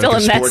 So I was still in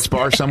a a sports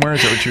bar somewhere.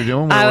 Is that what you're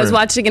doing? I was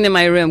watching it in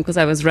my room because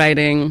I was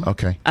writing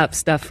up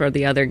stuff for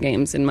the other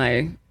games in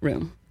my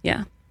room.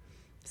 Yeah.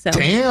 So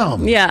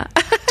damn. Yeah.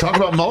 Talk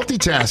about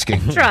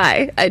multitasking.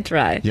 I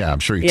try. Yeah, I'm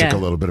sure you took a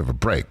little bit of a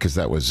break because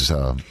that was.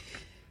 So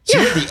you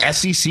had the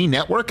SEC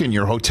network in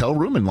your hotel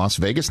room in Las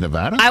Vegas,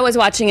 Nevada? I was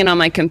watching it on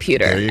my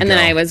computer, and then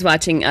I was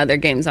watching other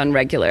games on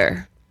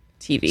regular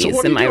TVs So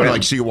what are in you my doing? room.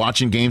 Like, so you're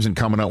watching games and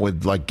coming up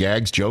with like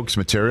gags, jokes,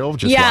 material?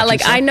 Just yeah, watching like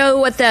stuff? I know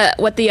what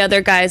the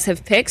other guys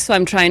have picked, so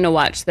I'm trying to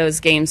watch those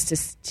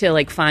games to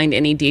like find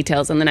any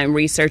details, and then I'm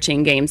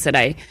researching games that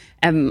I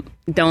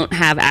don't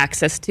have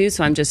access to.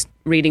 So I'm just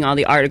reading all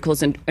the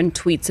articles and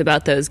tweets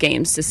about those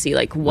games to see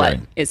like what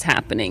is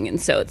happening, and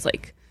so it's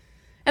like,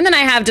 and then I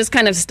have just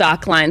kind of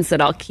stock lines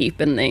that I'll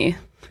keep in the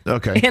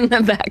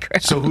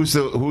background. So who's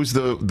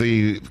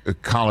the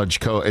college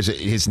coach?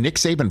 Is Nick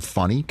Saban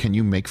funny? Can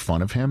you make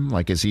fun of him?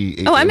 Like, is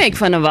he? I make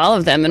fun of all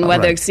of them, and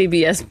whether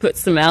CBS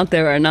puts them out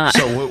there or not.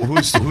 So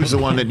who's the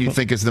one that you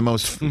think is the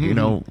most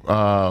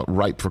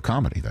ripe for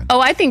comedy then?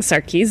 Oh, I think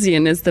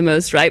Sarkisian is the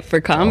most ripe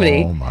for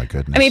comedy. Oh my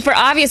goodness! I mean, for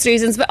obvious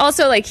reasons, but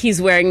also like he's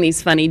wearing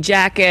these funny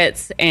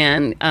jackets,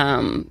 and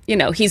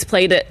he's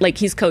played it, like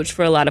he's coached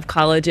for a lot of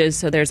colleges,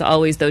 so there's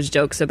always those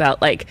jokes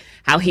about like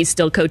how he's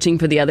still coaching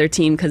for the other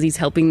team because he's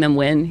helping them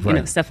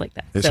win, stuff like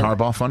that. Is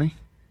Harbaugh funny?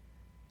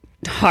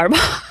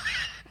 Harbaugh?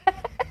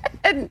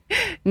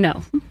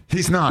 No.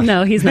 He's not.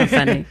 No, he's not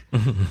funny.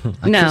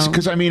 No.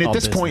 Because, I mean, at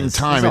this point in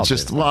time, it's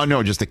just,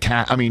 business. just the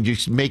cat. I mean,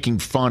 just making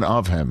fun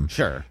of him.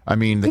 Sure. I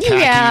mean, the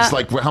khaki is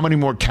like, how many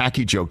more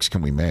khaki jokes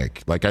can we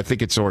make? Like, I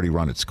think it's already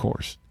run its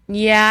course.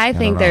 Yeah, I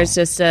think there's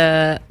just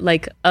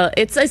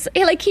it's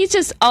like he's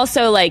just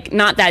also like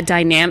not that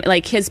dynamic.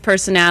 Like his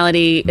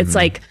personality, it's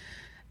like,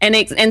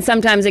 and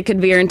sometimes it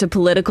could veer into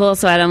political,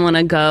 so I don't want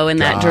to go in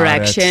that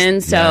direction.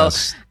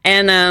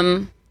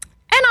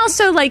 And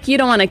also, like, you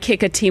don't want to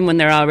kick a team when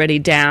they're already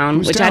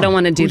down, I don't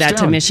want to do that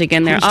to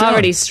Michigan. They're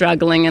already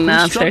struggling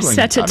enough. They're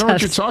such a tough. I don't know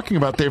what you're talking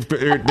about.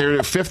 They're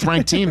a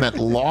fifth-ranked team that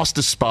lost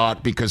a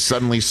spot because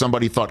suddenly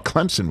somebody thought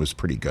Clemson was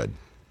pretty good.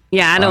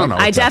 Yeah,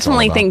 I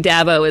definitely think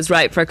Dabo is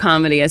ripe for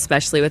comedy,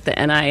 especially with the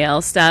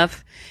NIL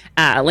stuff.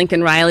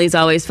 Lincoln Riley's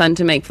always fun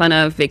to make fun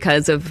of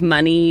because of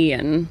money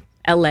and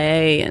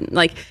LA and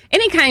like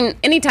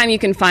anytime you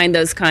can find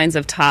those kinds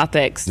of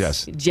topics.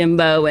 Yes.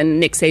 Jimbo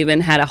and Nick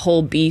Saban had a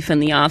whole beef in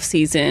the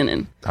offseason,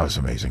 and that was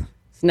amazing.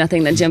 It's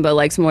nothing that Jimbo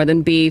likes more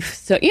than beef.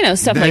 So,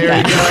 stuff like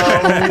that.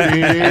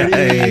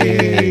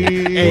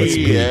 Yes.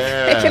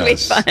 It can be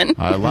fun.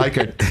 I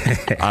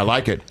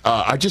like it.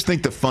 I just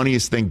think the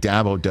funniest thing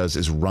Dabo does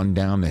is run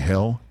down the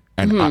hill,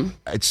 and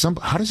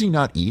how does he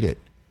not eat it?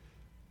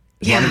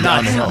 Yeah,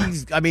 down the hill.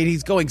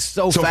 He's going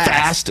so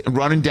fast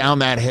running down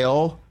that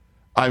hill.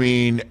 I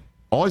mean,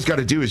 all he's got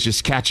to do is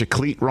just catch a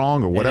cleat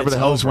wrong or whatever the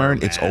hell he's wearing.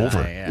 Man. It's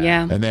over.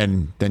 Yeah. And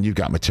then you've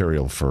got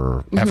material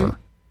for ever.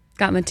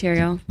 Got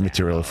material.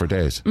 Material for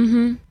days.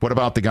 Mm-hmm. What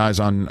about the guys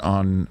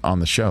on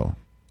the show?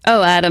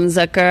 Oh, Adam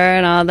Zucker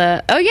and all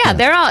the. Oh yeah,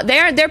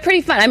 they're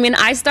pretty fun. I mean,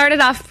 I started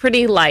off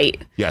pretty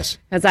light. Yes.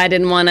 Because I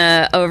didn't want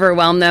to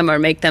overwhelm them or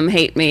make them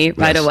hate me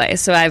right away.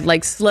 So I've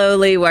like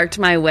slowly worked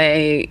my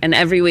way, and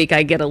every week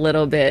I get a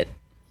little bit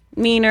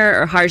meaner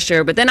or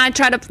harsher, but then I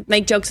try to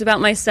make jokes about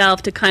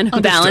myself to kind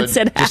of balance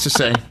it out. Just to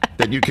say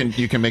that you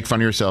can make fun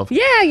of yourself.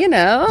 Yeah,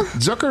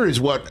 Zucker is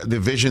what the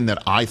vision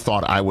that I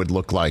thought I would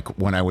look like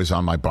when I was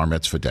on my bar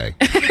mitzvah day.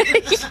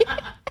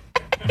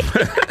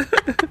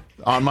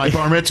 On my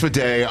bar mitzvah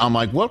day, I'm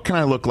like, what can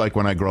I look like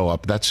when I grow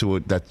up?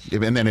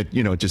 And then it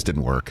just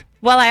didn't work.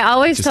 Well, I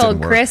always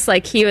told Chris,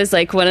 like, he was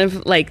like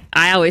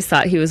I always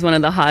thought he was one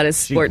of the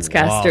hottest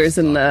sportscasters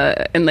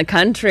in the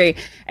country.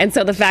 And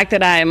so the fact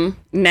that I'm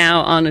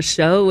now on a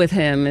show with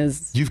him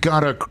is. You've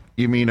got a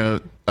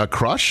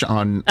crush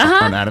on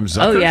Adam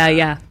Zucker? Oh,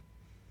 yeah.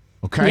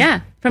 Okay.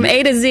 Yeah. From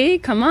A to Z,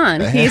 come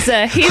on. He's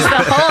the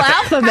whole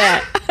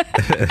alphabet.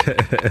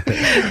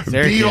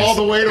 B all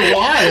the way to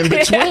Y in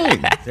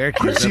between.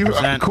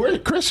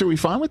 Chris, are we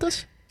fine with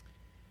this?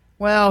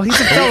 Well, he's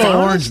a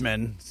fellow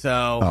Orangeman,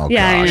 so. Oh,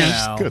 yeah,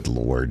 gosh. Good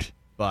Lord.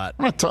 But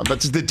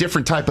that's the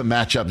different type of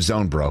matchup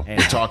zone, bro, we're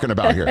talking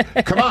about here.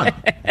 Come on.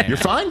 You're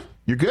fine?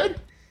 You're good?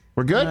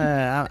 We're good?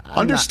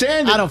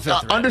 Understand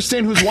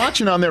who's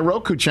watching on their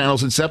Roku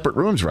channels in separate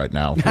rooms right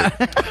now.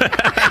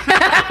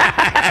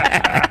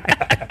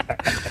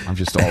 I'm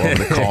just all over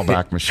the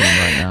callback machine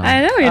right now.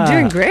 I know, you're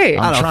doing great.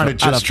 I'm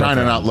trying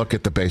to not look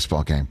at the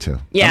baseball game, too.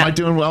 Yeah. Am I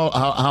doing well?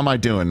 How am I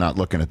doing not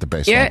looking at the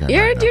baseball game?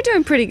 You're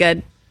doing pretty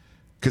good.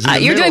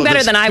 You're doing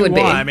better than I would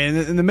be. I mean,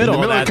 in the middle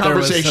of the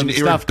conversation,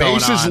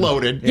 bases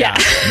loaded. Yeah.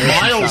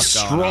 Miles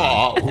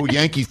Straw, who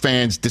Yankee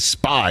fans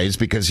despise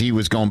because he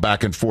was going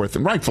back and forth,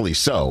 and rightfully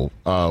so,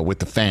 with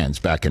the fans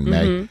back in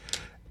May.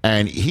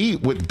 And he,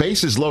 with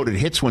bases loaded,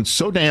 hits one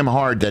so damn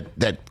hard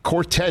that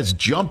Cortez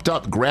jumped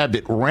up, grabbed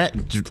it,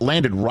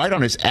 landed right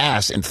on his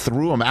ass, and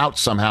threw him out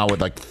somehow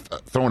with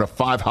throwing a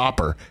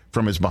 5-hopper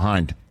from his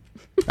behind.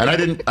 And I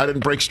didn't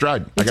break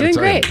stride. You're doing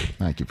great.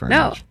 Thank you very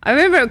much. I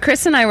remember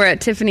Chris and I were at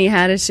Tiffany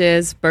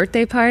Haddish's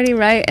birthday party,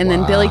 right? And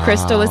then Billy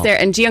Crystal was there,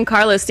 and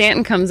Giancarlo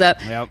Stanton comes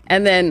up. Yep.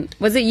 And then,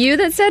 was it you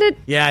that said it?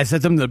 Yeah, I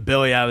said something to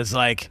Billy. I was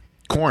like...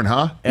 Corn,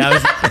 huh? Yeah,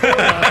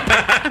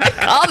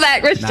 All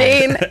that,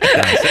 Rasheen.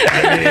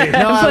 Nice.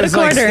 No, Put a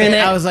quarter in it.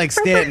 I was like,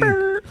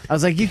 Stanton, I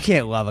was like, you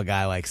can't love a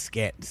guy like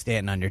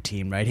Stanton on your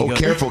team, right? He goes,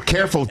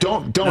 careful.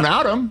 Don't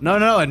out him.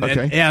 No.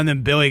 Okay. And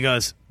then Billy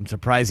goes, I'm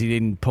surprised he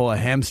didn't pull a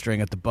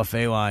hamstring at the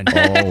buffet line.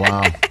 Oh,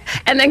 wow.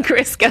 And then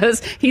Chris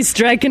goes, he's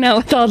striking out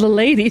with all the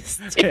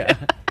ladies. Yeah.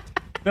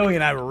 Billy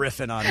and I were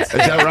riffing on it. Is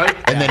that right?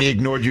 And then he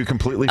ignored you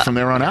completely from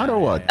there on out, or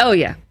what? Oh,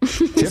 yeah.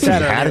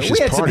 Tiffany Haddish's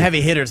We had some party.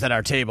 heavy hitters at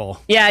our table.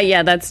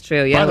 Yeah, that's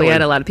true. Yeah, By the we way,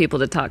 had a lot of people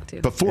to talk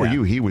to. Before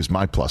you, he was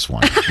my plus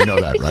one. You know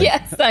that, right?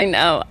 Yes, I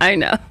know.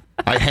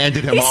 I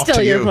handed him He's off still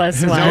to your you.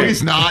 plus one. No,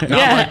 he's not. Not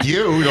Yeah. like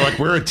you. Like,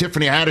 we're at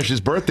Tiffany Haddish's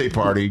birthday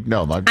party.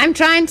 No, I'm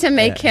trying to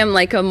make him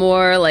like a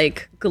more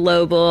like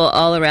global,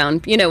 all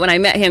around. You know, when I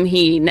met him,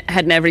 he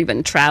had never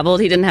even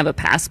traveled. He didn't have a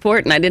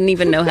passport, and I didn't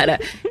even know how to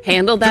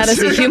handle that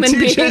as a human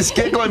being. TJ's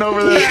giggling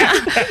over there.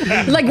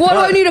 Yeah. Like, what do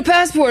I need a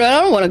passport?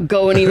 I don't want to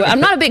go anywhere. I'm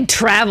not a big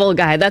travel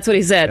guy. That's what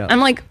he said. Yeah. I'm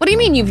like, what do you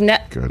mean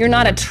you're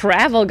not a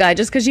travel guy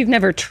just because you've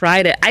never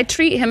tried it? I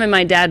treat him and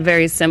my dad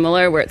very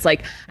similar, where it's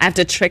like I have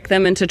to trick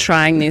them into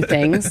trying new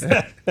things.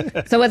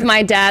 So with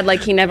my dad,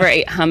 like, he never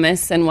ate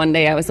hummus, and one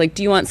day I was like,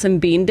 do you want some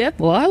bean dip?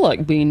 Well, I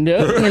like bean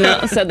dip, you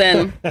know. So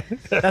then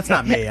that's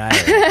not me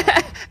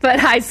either. But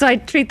I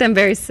treat them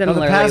very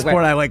similarly. The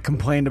passport, I like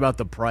complained about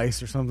the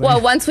price or something.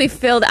 Well, once I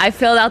filled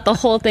out the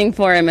whole thing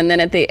for him, and then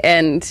at the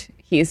end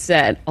he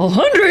said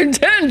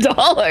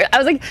 $110. I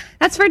was like,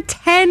 that's for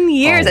 10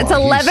 years. Oh,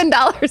 wow. It's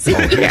 $11 a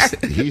year.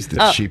 He's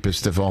the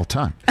cheapest of all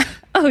time.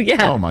 Oh,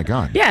 yeah. Oh, my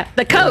God. Yeah,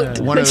 the coat,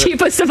 the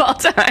cheapest of all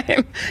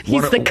time.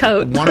 He's the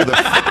coat. One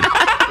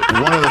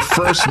of the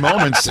first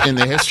moments in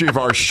the history of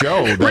our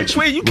show. Rich,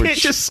 wait, you can't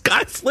just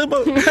Scott Slim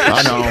up.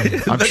 I know.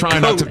 I'm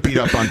trying not to beat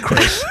up on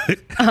Chris.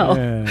 Oh,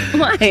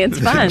 why? It's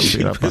fun.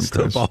 Beat up on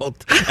Chris.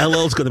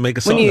 LL's going to make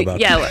a song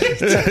about it.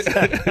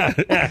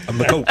 I'm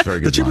the coach. Very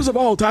good The cheapest of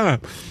all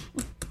time.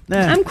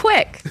 I'm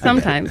quick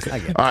sometimes. All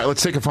right,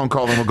 let's take a phone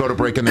call and we'll go to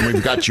break, and then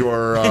we've got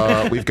your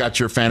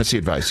fantasy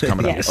advice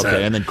coming up. Yes.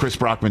 Okay, and then Chris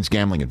Brockman's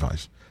gambling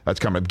advice. That's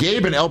coming up.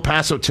 Gabe in El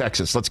Paso,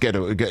 Texas. Let's get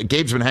it.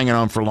 Gabe's been hanging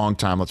on for a long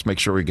time. Let's make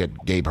sure we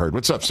get Gabe heard.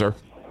 What's up, sir?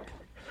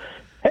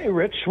 Hey,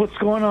 Rich. What's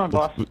going on,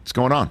 boss? What's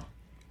going on?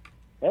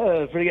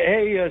 Pretty good.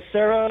 Hey,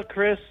 Sarah,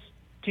 Chris,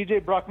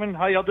 TJ Brockman,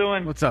 how y'all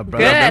doing? What's up,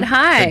 brother? Good.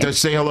 Hi.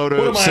 Say hello to.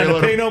 What am I, say hello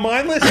on the to, pay no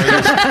mind list?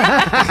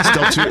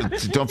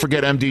 Don't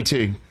forget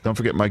MDT. Don't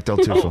forget Mike Del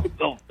Tufo.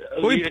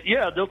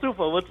 Yeah, Del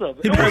Tufo, what's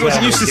up? He probably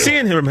wasn't used to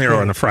seeing him here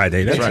on a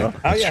Friday. That's right. all.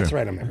 Oh, yeah, that's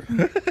right. I'm here.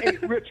 Hey,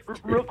 Rich,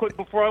 real quick,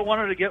 before I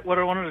wanted to get what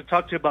I wanted to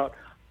talk to you about,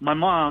 my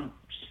mom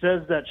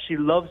says that she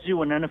loves you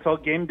on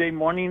NFL game day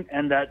morning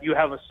and that you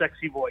have a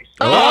sexy voice.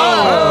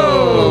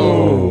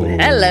 Oh.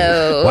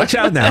 Hello. Watch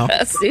out now.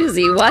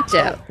 Susie, watch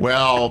out.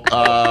 Well,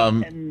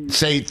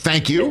 say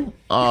thank you.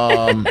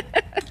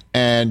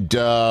 And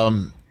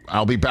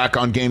I'll be back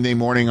on game day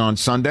morning on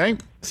Sunday.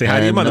 Say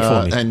hi to your mother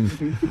for me.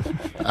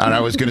 And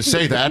I was going to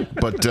say that,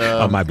 but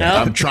my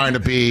bad. I'm trying to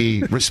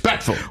be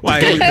respectful. Well,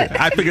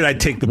 I figured I'd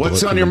take the bullet.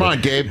 What's on your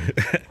mind, Gabe?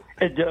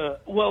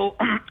 Well,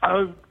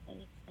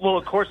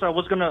 of course, I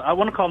want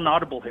to call an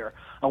audible here.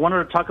 I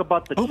wanted to talk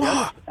about the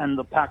Jets and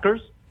the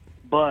Packers,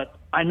 but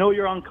I know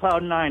you're on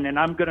cloud nine, and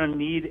I'm going to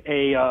need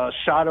a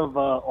shot of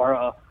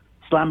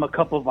slam a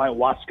cup of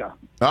ayahuasca.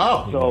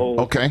 Oh, so,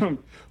 okay.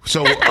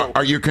 So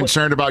are you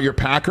concerned about your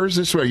Packers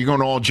this way? Are you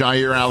going all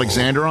Jair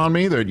Alexander on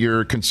me that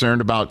you're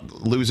concerned about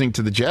losing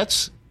to the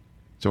Jets?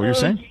 Is that what you're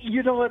saying?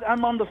 You know what?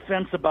 I'm on the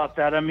fence about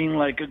that. I mean,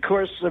 like, of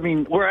course,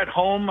 we're at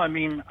home. I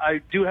mean,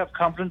 I do have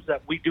confidence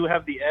that we do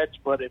have the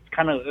edge, but it's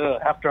kind of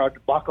after our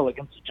debacle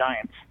against the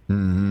Giants.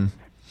 Mm-hmm.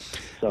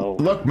 So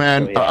look,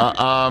 man,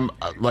 yeah.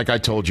 like I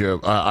told you,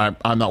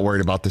 I'm not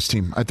worried about this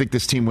team. I think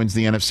this team wins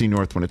the NFC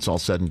North when it's all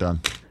said and done.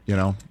 You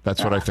know,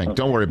 that's what I think.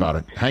 Don't worry about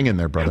it. Hang in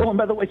there, brother. Oh, and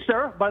by the way,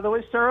 Sarah,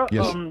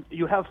 yes.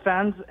 You have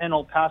fans in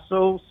El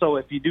Paso, so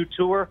if you do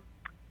tour,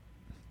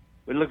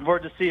 we're looking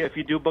forward to see if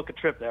you do book a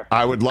trip there.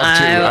 I would love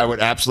to. I would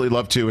absolutely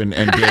love to.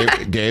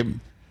 And Gabe,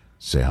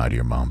 say hi to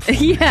your mom for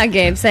me. Yeah,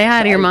 Gabe, say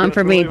hi to your mom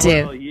for me,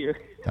 too.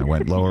 I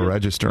went lower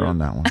register on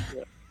that one.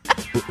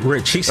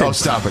 Rich, he said,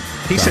 stop it.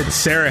 He said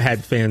Sarah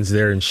had fans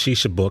there and she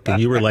should book,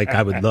 and you were like,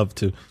 I would love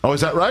to. Oh,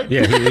 is that right?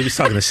 Yeah, he was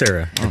talking to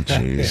Sarah. Oh,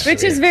 jeez.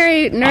 Rich is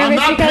very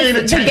nervous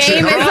because the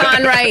game is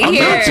on right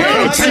here.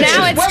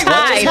 Now it's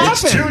tied.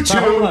 It's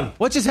 2-2.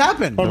 What just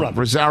happened?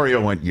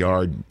 Rosario went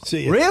yard.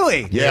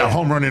 Really? Yeah,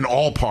 home run in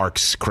all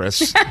parks,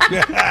 Chris. It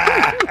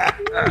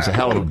was a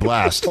hell of a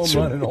blast. Home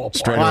run in all parks.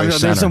 Straightaway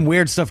There's center. some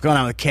weird stuff going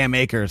on with Cam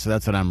Akers, so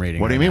that's what I'm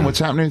reading. What do you mean? What's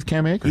happening with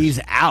Cam Akers? He's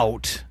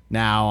out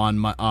now on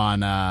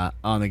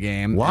the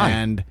game. Why?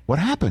 And what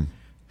happened?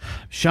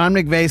 Sean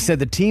McVay said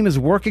the team is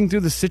working through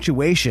the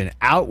situation,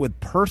 out with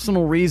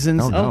personal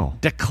reasons. Oh, no.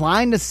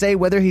 Declined to say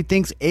whether he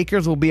thinks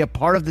Akers will be a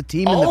part of the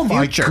team in the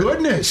future. Oh, my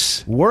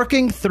goodness.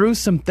 Working through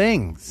some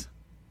things.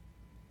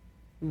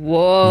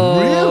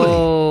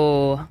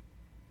 Whoa.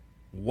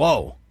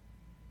 Whoa.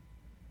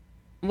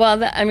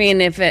 Well,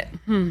 if it...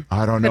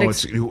 I don't know.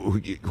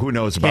 Who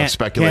knows about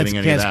speculating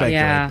any of that? Speculate,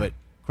 Yeah. but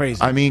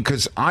crazy. I mean,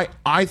 because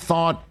I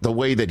thought the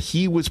way that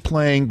he was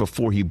playing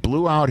before he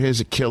blew out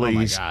his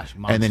Achilles, Oh my gosh,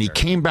 and then he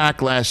monster. came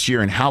back last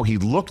year, and how he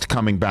looked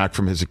coming back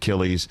from his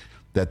Achilles,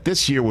 that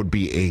this year would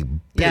be a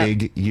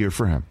big year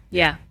for him.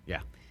 Yeah.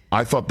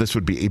 I thought this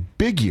would be a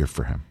big year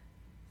for him.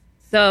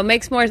 So it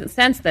makes more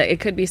sense that it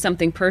could be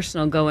something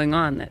personal going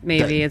on that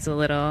maybe is a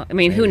little... I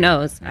mean, who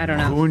knows? I don't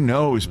know. Who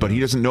knows? But he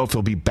doesn't know if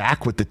he'll be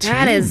back with the team.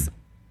 That is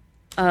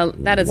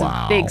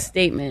a big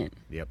statement.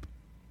 Yep.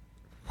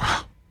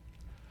 Wow.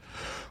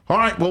 All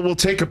right, well, we'll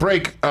take a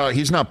break.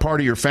 He's not part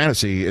of your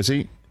fantasy, is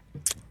he?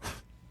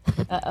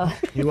 Uh-oh.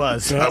 He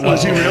was.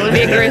 Was he really?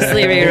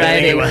 Vigorously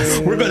rewriting.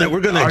 We're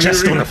gonna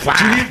adjust on the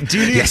fly. Do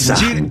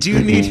you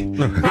need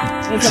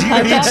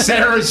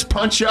Sarah's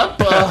punch up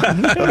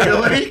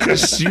ability?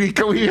 Because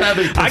we have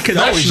a professional. I can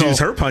always use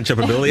her punch up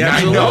ability.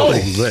 I know.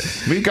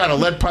 We got a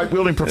lead pipe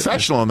wielding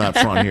professional on that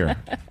front here.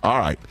 All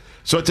right.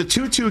 So it's a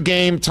 2-2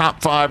 game,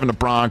 top 5 in the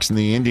Bronx, and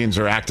the Indians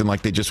are acting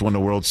like they just won the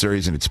World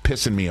Series, and it's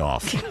pissing me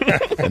off.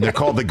 And they're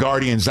called the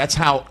Guardians. That's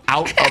how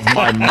out of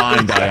my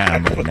mind I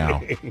am right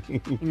now.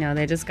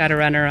 They just got a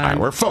runner on. Right,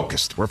 we're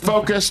focused,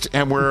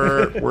 and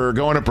we're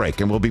going to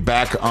break, and we'll be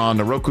back on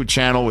the Roku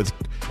channel with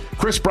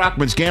Chris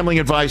Brockman's gambling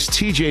advice,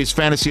 TJ's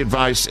fantasy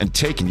advice, and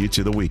taking you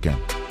to the weekend.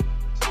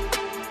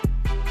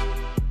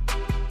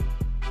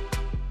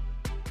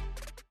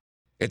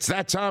 It's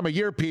that time of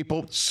year,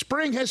 people.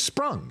 Spring has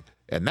sprung.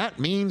 And that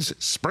means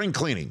spring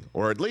cleaning,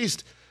 or at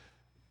least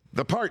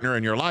the partner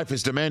in your life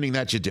is demanding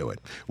that you do it.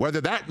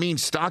 Whether that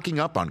means stocking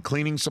up on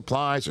cleaning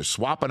supplies or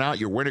swapping out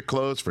your winter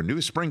clothes for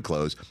new spring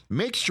clothes,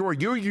 make sure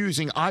you're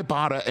using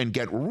Ibotta and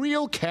get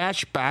real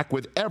cash back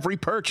with every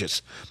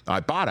purchase.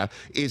 Ibotta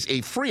is a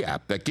free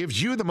app that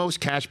gives you the most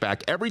cash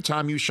back every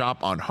time you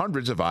shop on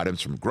hundreds of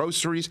items, from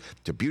groceries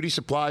to beauty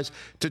supplies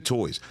to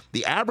toys.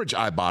 The average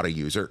Ibotta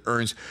user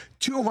earns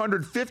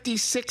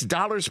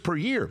 $256 per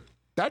year.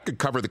 That could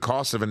cover the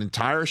cost of an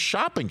entire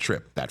shopping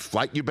trip, that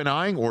flight you've been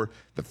eyeing, or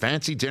the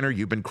fancy dinner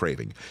you've been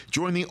craving.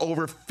 Join the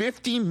over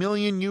 50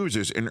 million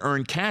users and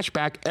earn cash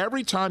back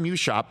every time you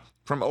shop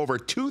from over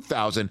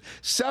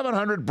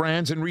 2,700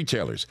 brands and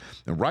retailers.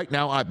 And right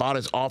now, Ibotta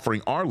is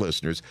offering our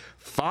listeners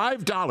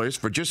 $5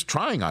 for just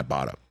trying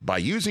Ibotta by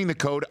using the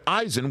code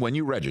EISEN when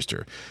you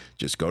register.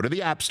 Just go to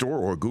the App Store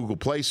or Google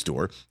Play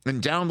Store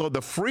and download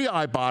the free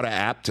Ibotta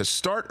app to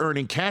start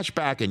earning cash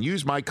back and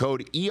use my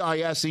code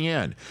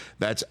EISEN.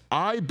 That's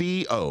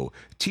IBOTTA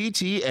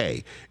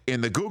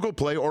in the Google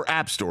Play or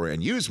App Store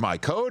and use my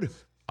code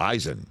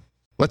EISEN.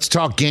 Let's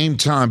talk Game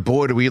Time.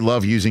 Boy, do we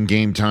love using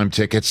Game Time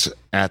tickets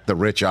at the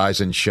Rich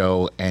Eisen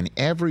Show. And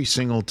every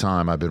single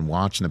time I've been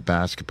watching the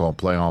basketball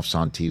playoffs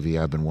on TV,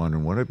 I've been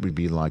wondering what it would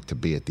be like to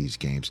be at these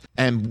games.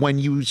 And when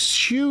you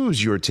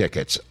choose your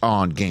tickets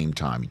on Game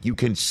Time, you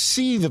can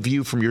see the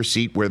view from your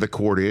seat where the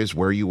court is,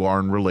 where you are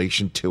in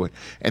relation to it.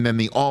 And then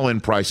the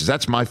all-in prices.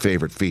 That's my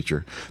favorite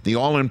feature. The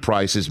all-in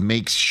prices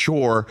makes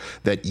sure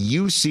that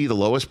you see the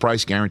lowest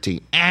price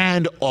guarantee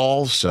and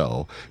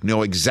also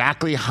know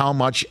exactly how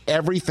much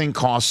everything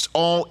costs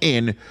all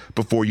in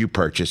before you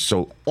purchase.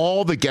 So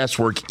all the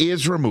guesswork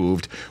is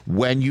removed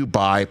when you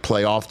buy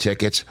playoff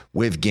tickets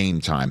with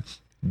Game Time.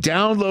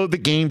 Download the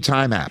Game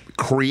Time app,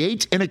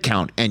 create an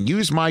account, and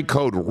use my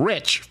code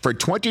RICH for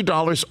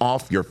 $20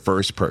 off your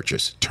first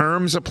purchase.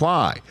 Terms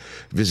apply.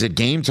 Visit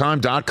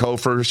GameTime.co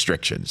for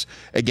restrictions.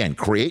 Again,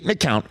 create an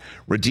account,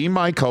 redeem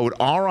my code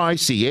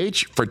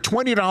RICH for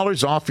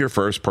 $20 off your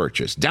first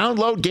purchase.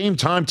 Download Game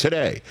Time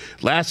today.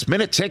 Last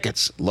minute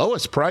tickets,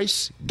 lowest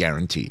price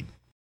guaranteed.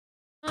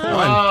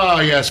 Oh,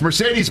 yes.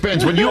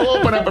 Mercedes-Benz. When you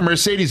open up a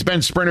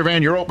Mercedes-Benz Sprinter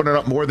van, you're opening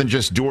up more than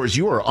just doors.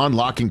 You are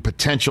unlocking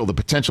potential, the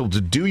potential to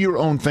do your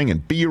own thing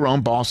and be your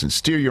own boss and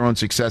steer your own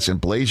success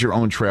and blaze your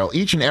own trail.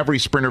 Each and every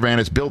Sprinter van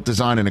is built,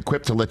 designed, and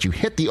equipped to let you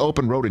hit the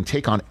open road and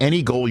take on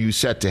any goal you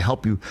set, to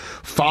help you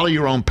follow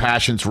your own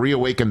passions,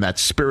 reawaken that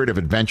spirit of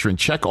adventure, and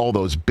check all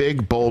those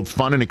big, bold,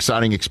 fun, and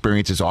exciting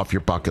experiences off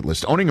your bucket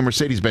list. Owning a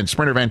Mercedes-Benz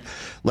Sprinter van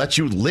lets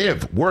you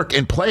live, work,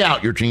 and play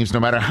out your dreams no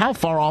matter how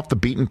far off the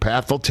beaten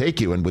path they'll take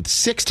you. And with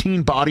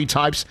 16 body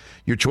types,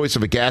 your choice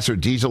of a gas or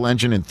diesel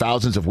engine, and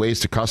thousands of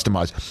ways to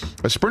customize,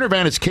 a Sprinter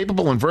van is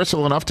capable and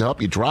versatile enough to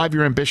help you drive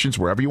your ambitions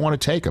wherever you want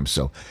to take them.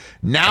 So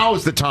now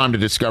is the time to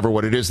discover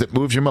what it is that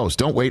moves you most.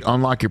 Don't wait.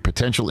 Unlock your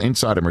potential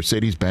inside a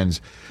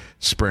Mercedes-Benz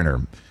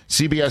Sprinter.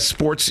 CBS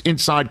Sports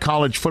Inside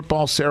College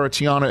Football. Sarah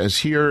Tiana is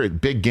here at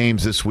big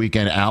games this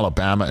weekend,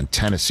 Alabama and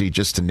Tennessee,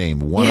 just to name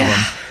one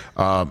of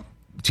them.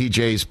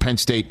 TJ's Penn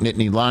State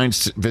Nittany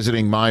Lions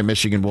visiting my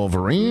Michigan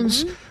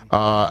Wolverines.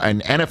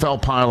 An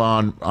NFL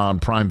pylon on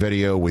Prime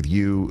Video with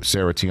you,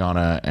 Sarah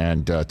Tiana,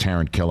 and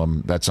Taryn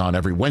Killam. That's on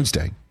every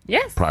Wednesday.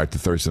 Yes. Prior to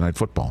Thursday Night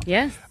Football.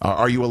 Yes.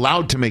 Are you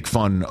allowed to make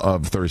fun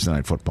of Thursday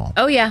Night Football?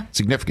 Oh, yeah.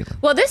 Significantly.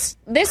 Well, this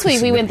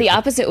week we went the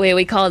opposite way.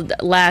 We called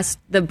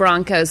the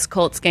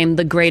Broncos-Colts game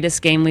the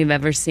greatest game we've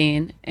ever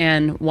seen.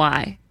 And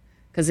why?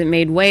 Because it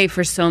made way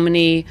for so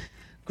many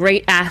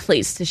great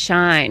athletes to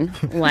shine,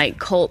 like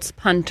Colts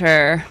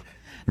punter,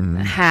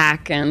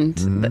 Hack, and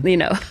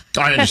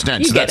I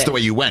understand. So that's the way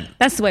you went.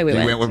 That's the way we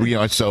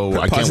went. So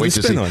I can't wait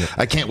to see.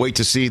 I can't wait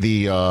to see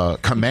the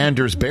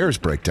Commanders Bears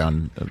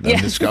breakdown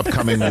this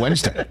upcoming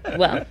Wednesday.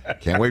 Well,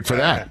 can't wait for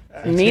that.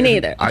 Me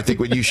neither. I think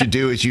what you should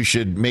do is you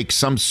should make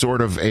some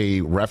sort of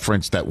a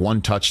reference that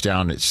one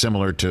touchdown is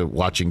similar to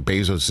watching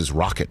Bezos'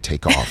 rocket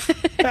take off.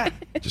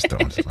 Just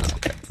throwing it.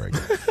 Okay, very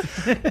good.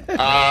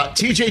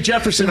 TJ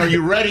Jefferson, are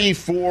you ready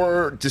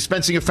for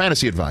dispensing of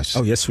fantasy advice?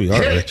 Oh, yes, we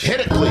are. Hit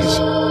it, please.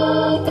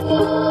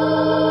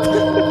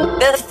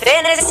 The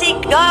Fantasy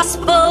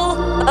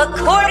Gospel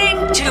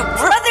according to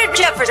Brother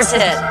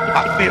Jefferson.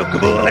 I feel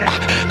good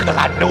because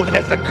I know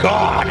there's a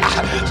God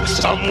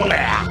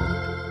somewhere.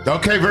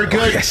 Okay, very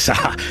good. Yes,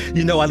 I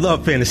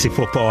love fantasy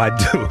football. I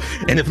do.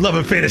 And if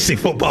loving fantasy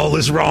football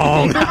is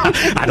wrong,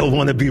 I don't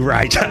want to be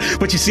right.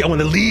 But you see, I want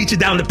to lead you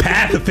down the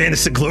path of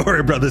fantasy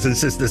glory, brothers and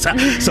sisters.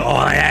 So all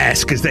I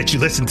ask is that you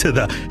listen to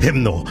the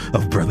hymnal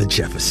of Brother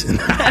Jefferson.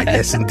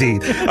 Yes,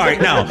 indeed. All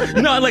right, now,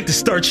 I'd like to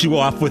start you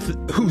off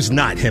with who's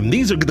not him.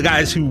 These are the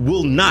guys who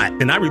will not,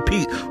 and I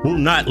repeat, will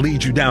not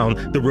lead you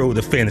down the road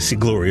of fantasy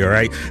glory, all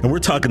right? And we're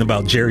talking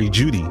about Jerry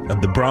Jeudy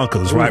of the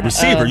Broncos, wide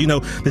receiver.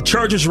 The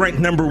Chargers ranked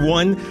number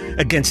 1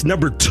 against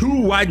number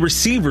 2 wide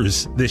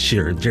receivers this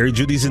year. Jerry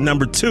Jeudy's in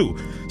number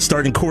 2.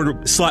 Starting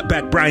slot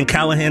back Brian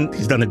Callahan,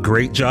 he's done a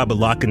great job of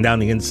locking down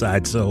the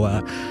inside.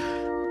 So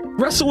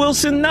Russell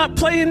Wilson not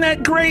playing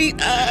that great.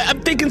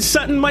 I'm thinking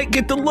Sutton might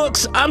get the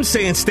looks. I'm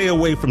saying stay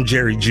away from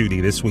Jerry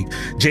Jeudy this week.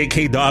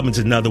 J.K. Dobbins,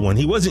 another one.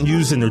 He wasn't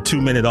used in their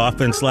 2-minute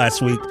offense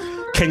last week.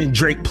 Kenyon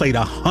Drake played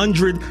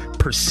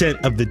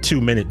 100% of the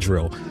 2-minute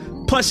drill.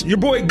 Plus, your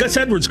boy Gus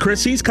Edwards,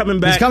 Chris, he's coming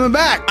back. He's coming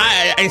back.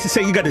 I used to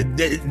say you got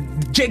to...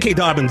 J.K.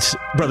 Dobbins,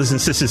 brothers and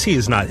sisters, he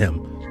is not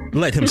him.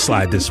 Let him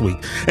slide this week.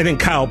 And then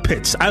Kyle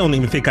Pitts. I don't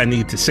even think I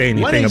need to say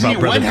anything about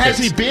Brother Pitts. When has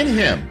he been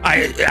him?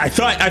 I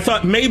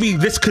thought maybe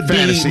this could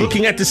be,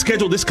 looking at the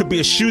schedule, this could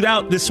be a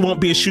shootout. This won't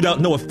be a shootout.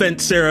 No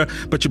offense, Sarah,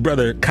 but your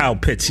brother Kyle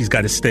Pitts, he's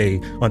got to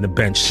stay on the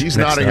bench. He's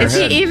nodding her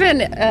head. Is he even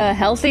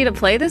healthy to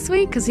play this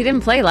week? Because he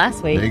didn't play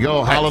last week. There you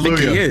go. Hallelujah. I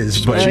think he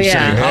is. But Saying.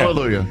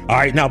 Hallelujah. All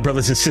right, now,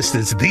 brothers and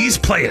sisters, these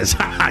players,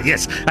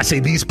 yes, I say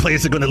these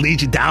players are going to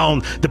lead you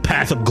down the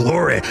path of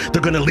glory.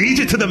 They're going to lead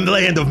you to the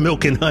land of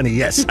milk and honey,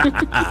 yes.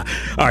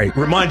 All right,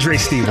 Ramondre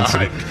Stevenson.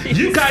 Right.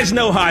 You guys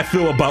know how I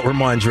feel about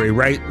Ramondre,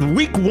 right?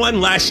 Week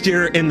 1 last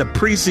year in the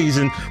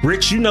preseason,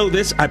 Rich, you know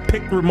this. I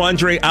picked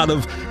Ramondre out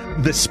of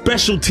the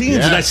special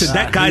teams, and I said,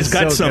 that guy's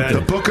got something.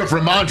 The book of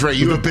Ramondre,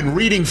 you have been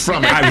reading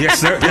from it.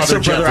 Yes, sir. Yes,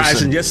 sir, Brother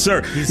Eisen. Yes,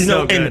 sir. He's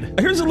so good. And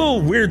here's a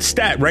little weird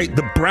stat, right?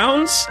 The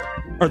Browns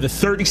are the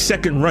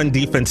 32nd run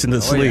defense in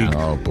this league.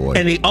 Oh, boy.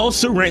 And they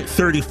also rank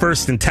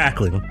 31st in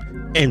tackling.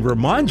 And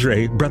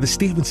Ramondre, Brother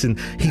Stevenson,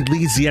 he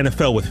leads the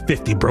NFL with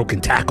 50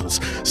 broken tackles.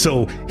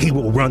 So he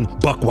will run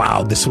buck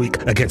wild this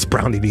week against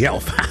Brownie the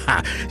Elf.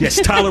 Yes,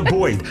 Tyler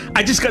Boyd.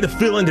 I just got a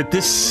feeling that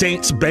this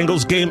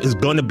Saints-Bengals game is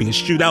going to be a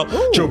shootout.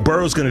 Ooh. Joe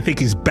Burrow's going to think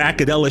he's back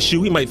at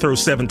LSU. He might throw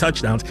 7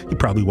 touchdowns. He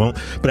probably won't.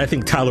 But I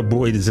think Tyler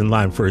Boyd is in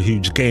line for a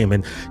huge game.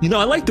 And,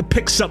 I like to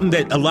pick something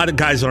that a lot of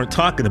guys aren't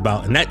talking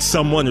about, and that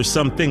someone or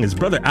something is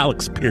Brother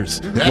Alex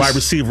Pierce, wide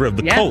receiver of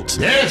the Colts.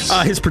 Yes.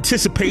 His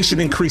participation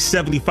increased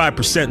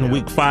 75% in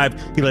week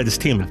 5. He led his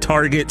team in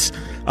targets.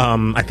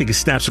 I think his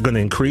snaps are going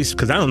to increase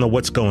because I don't know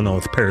what's going on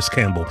with Paris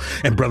Campbell.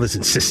 And brothers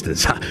and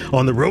sisters,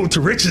 on the road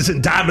to riches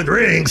and diamond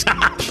rings,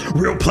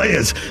 real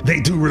players,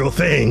 they do real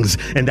things.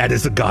 And that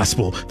is the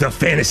gospel, the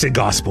fantasy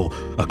gospel,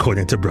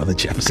 according to Brother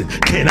Jefferson.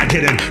 Can I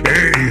get an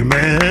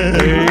amen?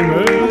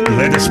 Amen.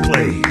 Let us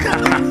play.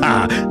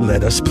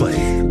 Let us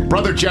play.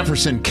 Brother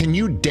Jefferson, can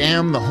you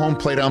damn the home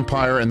plate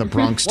umpire in the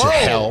Bronx to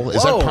hell?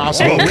 Is that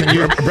possible? Can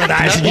you, Brother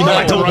Eisen,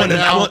 I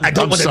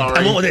don't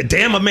want to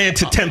damn a man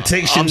to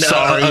temptation.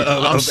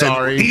 I'm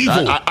sorry.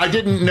 Evil. I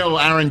didn't know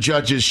Aaron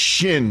Judge's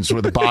shins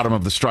were the bottom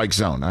of the strike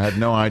zone. I had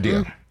no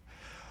idea.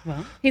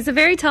 Well, he's a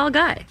very tall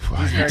guy.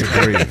 I need to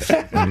breathe.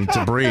 I need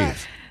to breathe.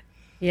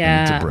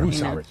 Yeah. I'm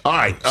sorry. All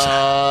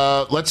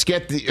right. Let's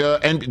get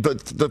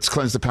let's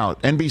cleanse the palate.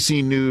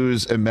 NBC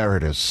News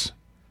Emeritus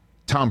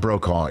Tom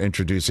Brokaw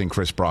introducing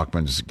Chris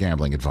Brockman's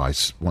gambling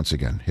advice. Once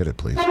again, hit it,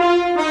 please.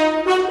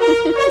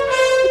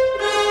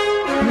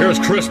 Here's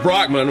Chris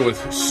Brockman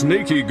with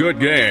sneaky good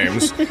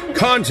games.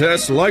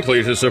 Contests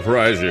likely to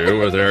surprise you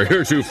with their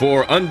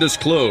heretofore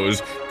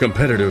undisclosed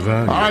competitive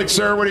value. All right,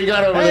 sir, what do you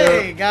got over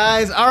there? Hey,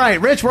 guys. All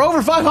right, Rich, we're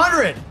over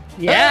 500.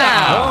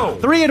 Yeah.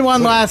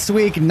 3-1 last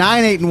week,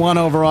 9-8-1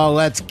 overall.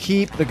 Let's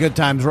keep the good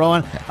times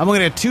rolling. I'm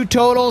looking at 2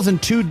 totals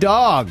and 2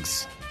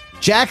 dogs.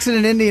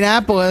 Jacksonville,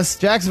 Indianapolis.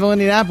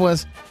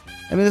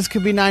 I mean, this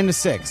could be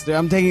 9-6.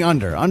 I'm taking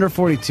under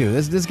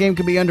 42. This game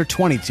could be under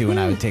 22, and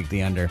I would take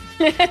the under.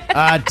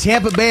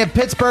 Tampa Bay at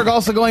Pittsburgh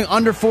also going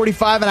under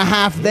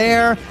 45.5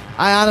 there.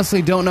 I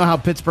honestly don't know how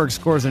Pittsburgh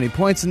scores any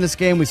points in this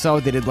game. We saw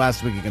what they did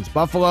last week against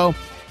Buffalo.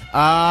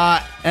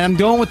 And I'm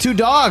going with 2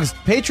 dogs.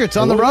 Patriots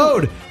on the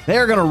road. They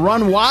are going to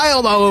run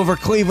wild all over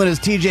Cleveland, as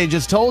TJ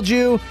just told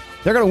you.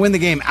 They're going to win the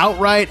game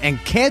outright. And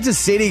Kansas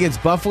City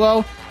against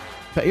Buffalo.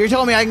 You're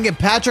telling me I can get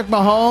Patrick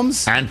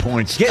Mahomes and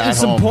points getting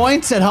some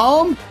points at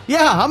home?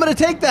 Yeah, I'm going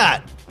to take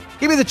that.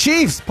 Give me the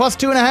Chiefs plus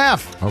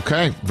 2.5.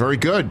 Okay, very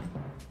good.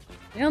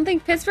 You don't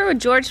think Pittsburgh with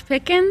George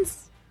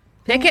Pickens?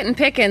 Pickett and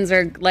Pickens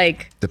are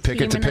like the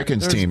Pickett to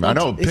Pickens team. I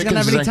know. He's going to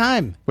have any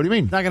time. What do you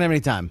mean? Not going to have any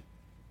time.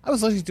 I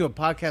was listening to a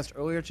podcast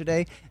earlier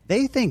today.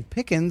 They think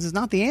Pickens is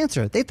not the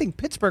answer. They think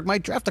Pittsburgh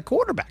might draft a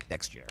quarterback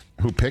next year.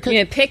 Who, Pickett? You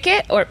know,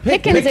 Pickett or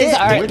Pickens is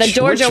the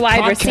Georgia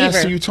wide receiver. Which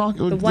podcast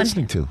are you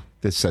listening to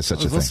that says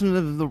such a thing?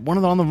 Listening to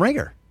one on the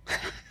Ringer.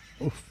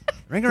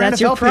 Ringer That's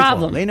NFL your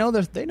problem.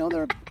 People.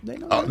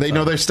 They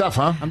know their stuff,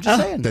 huh? I'm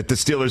just saying that the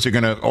Steelers are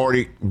going to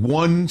already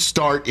one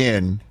start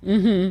in.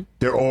 Mm-hmm.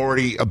 They're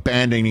already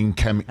abandoning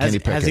Kenny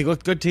Pickett. Has he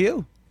looked good to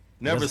you?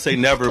 Never say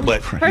never,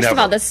 but first of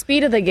all, the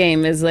speed of the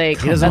game is the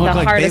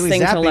hardest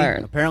thing to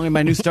learn. Apparently,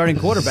 my new starting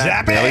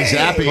quarterback, Bailey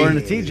Zappi,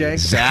 according to TJ,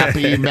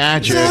 Zappy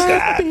magic,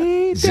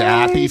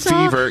 Zappy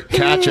fever,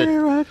 catch it.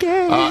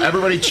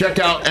 Everybody, check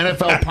out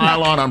NFL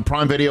Pylon on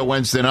Prime Video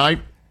Wednesday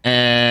night.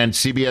 And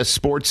CBS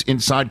Sports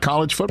Inside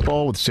College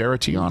Football with Sarah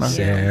Tiana.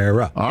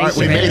 Sarah. All right,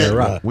 we made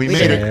it. We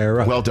made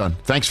it. Well done.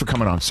 Thanks for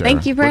coming on, Sarah.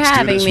 Thank you for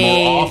having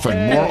me.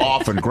 More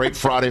often. Great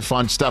Friday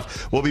fun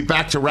stuff. We'll be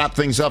back to wrap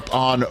things up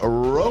on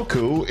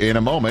Roku in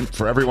a moment.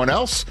 For everyone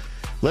else,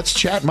 let's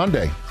chat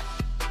Monday.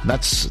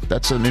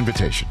 That's an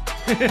invitation.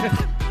 There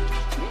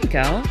you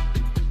go.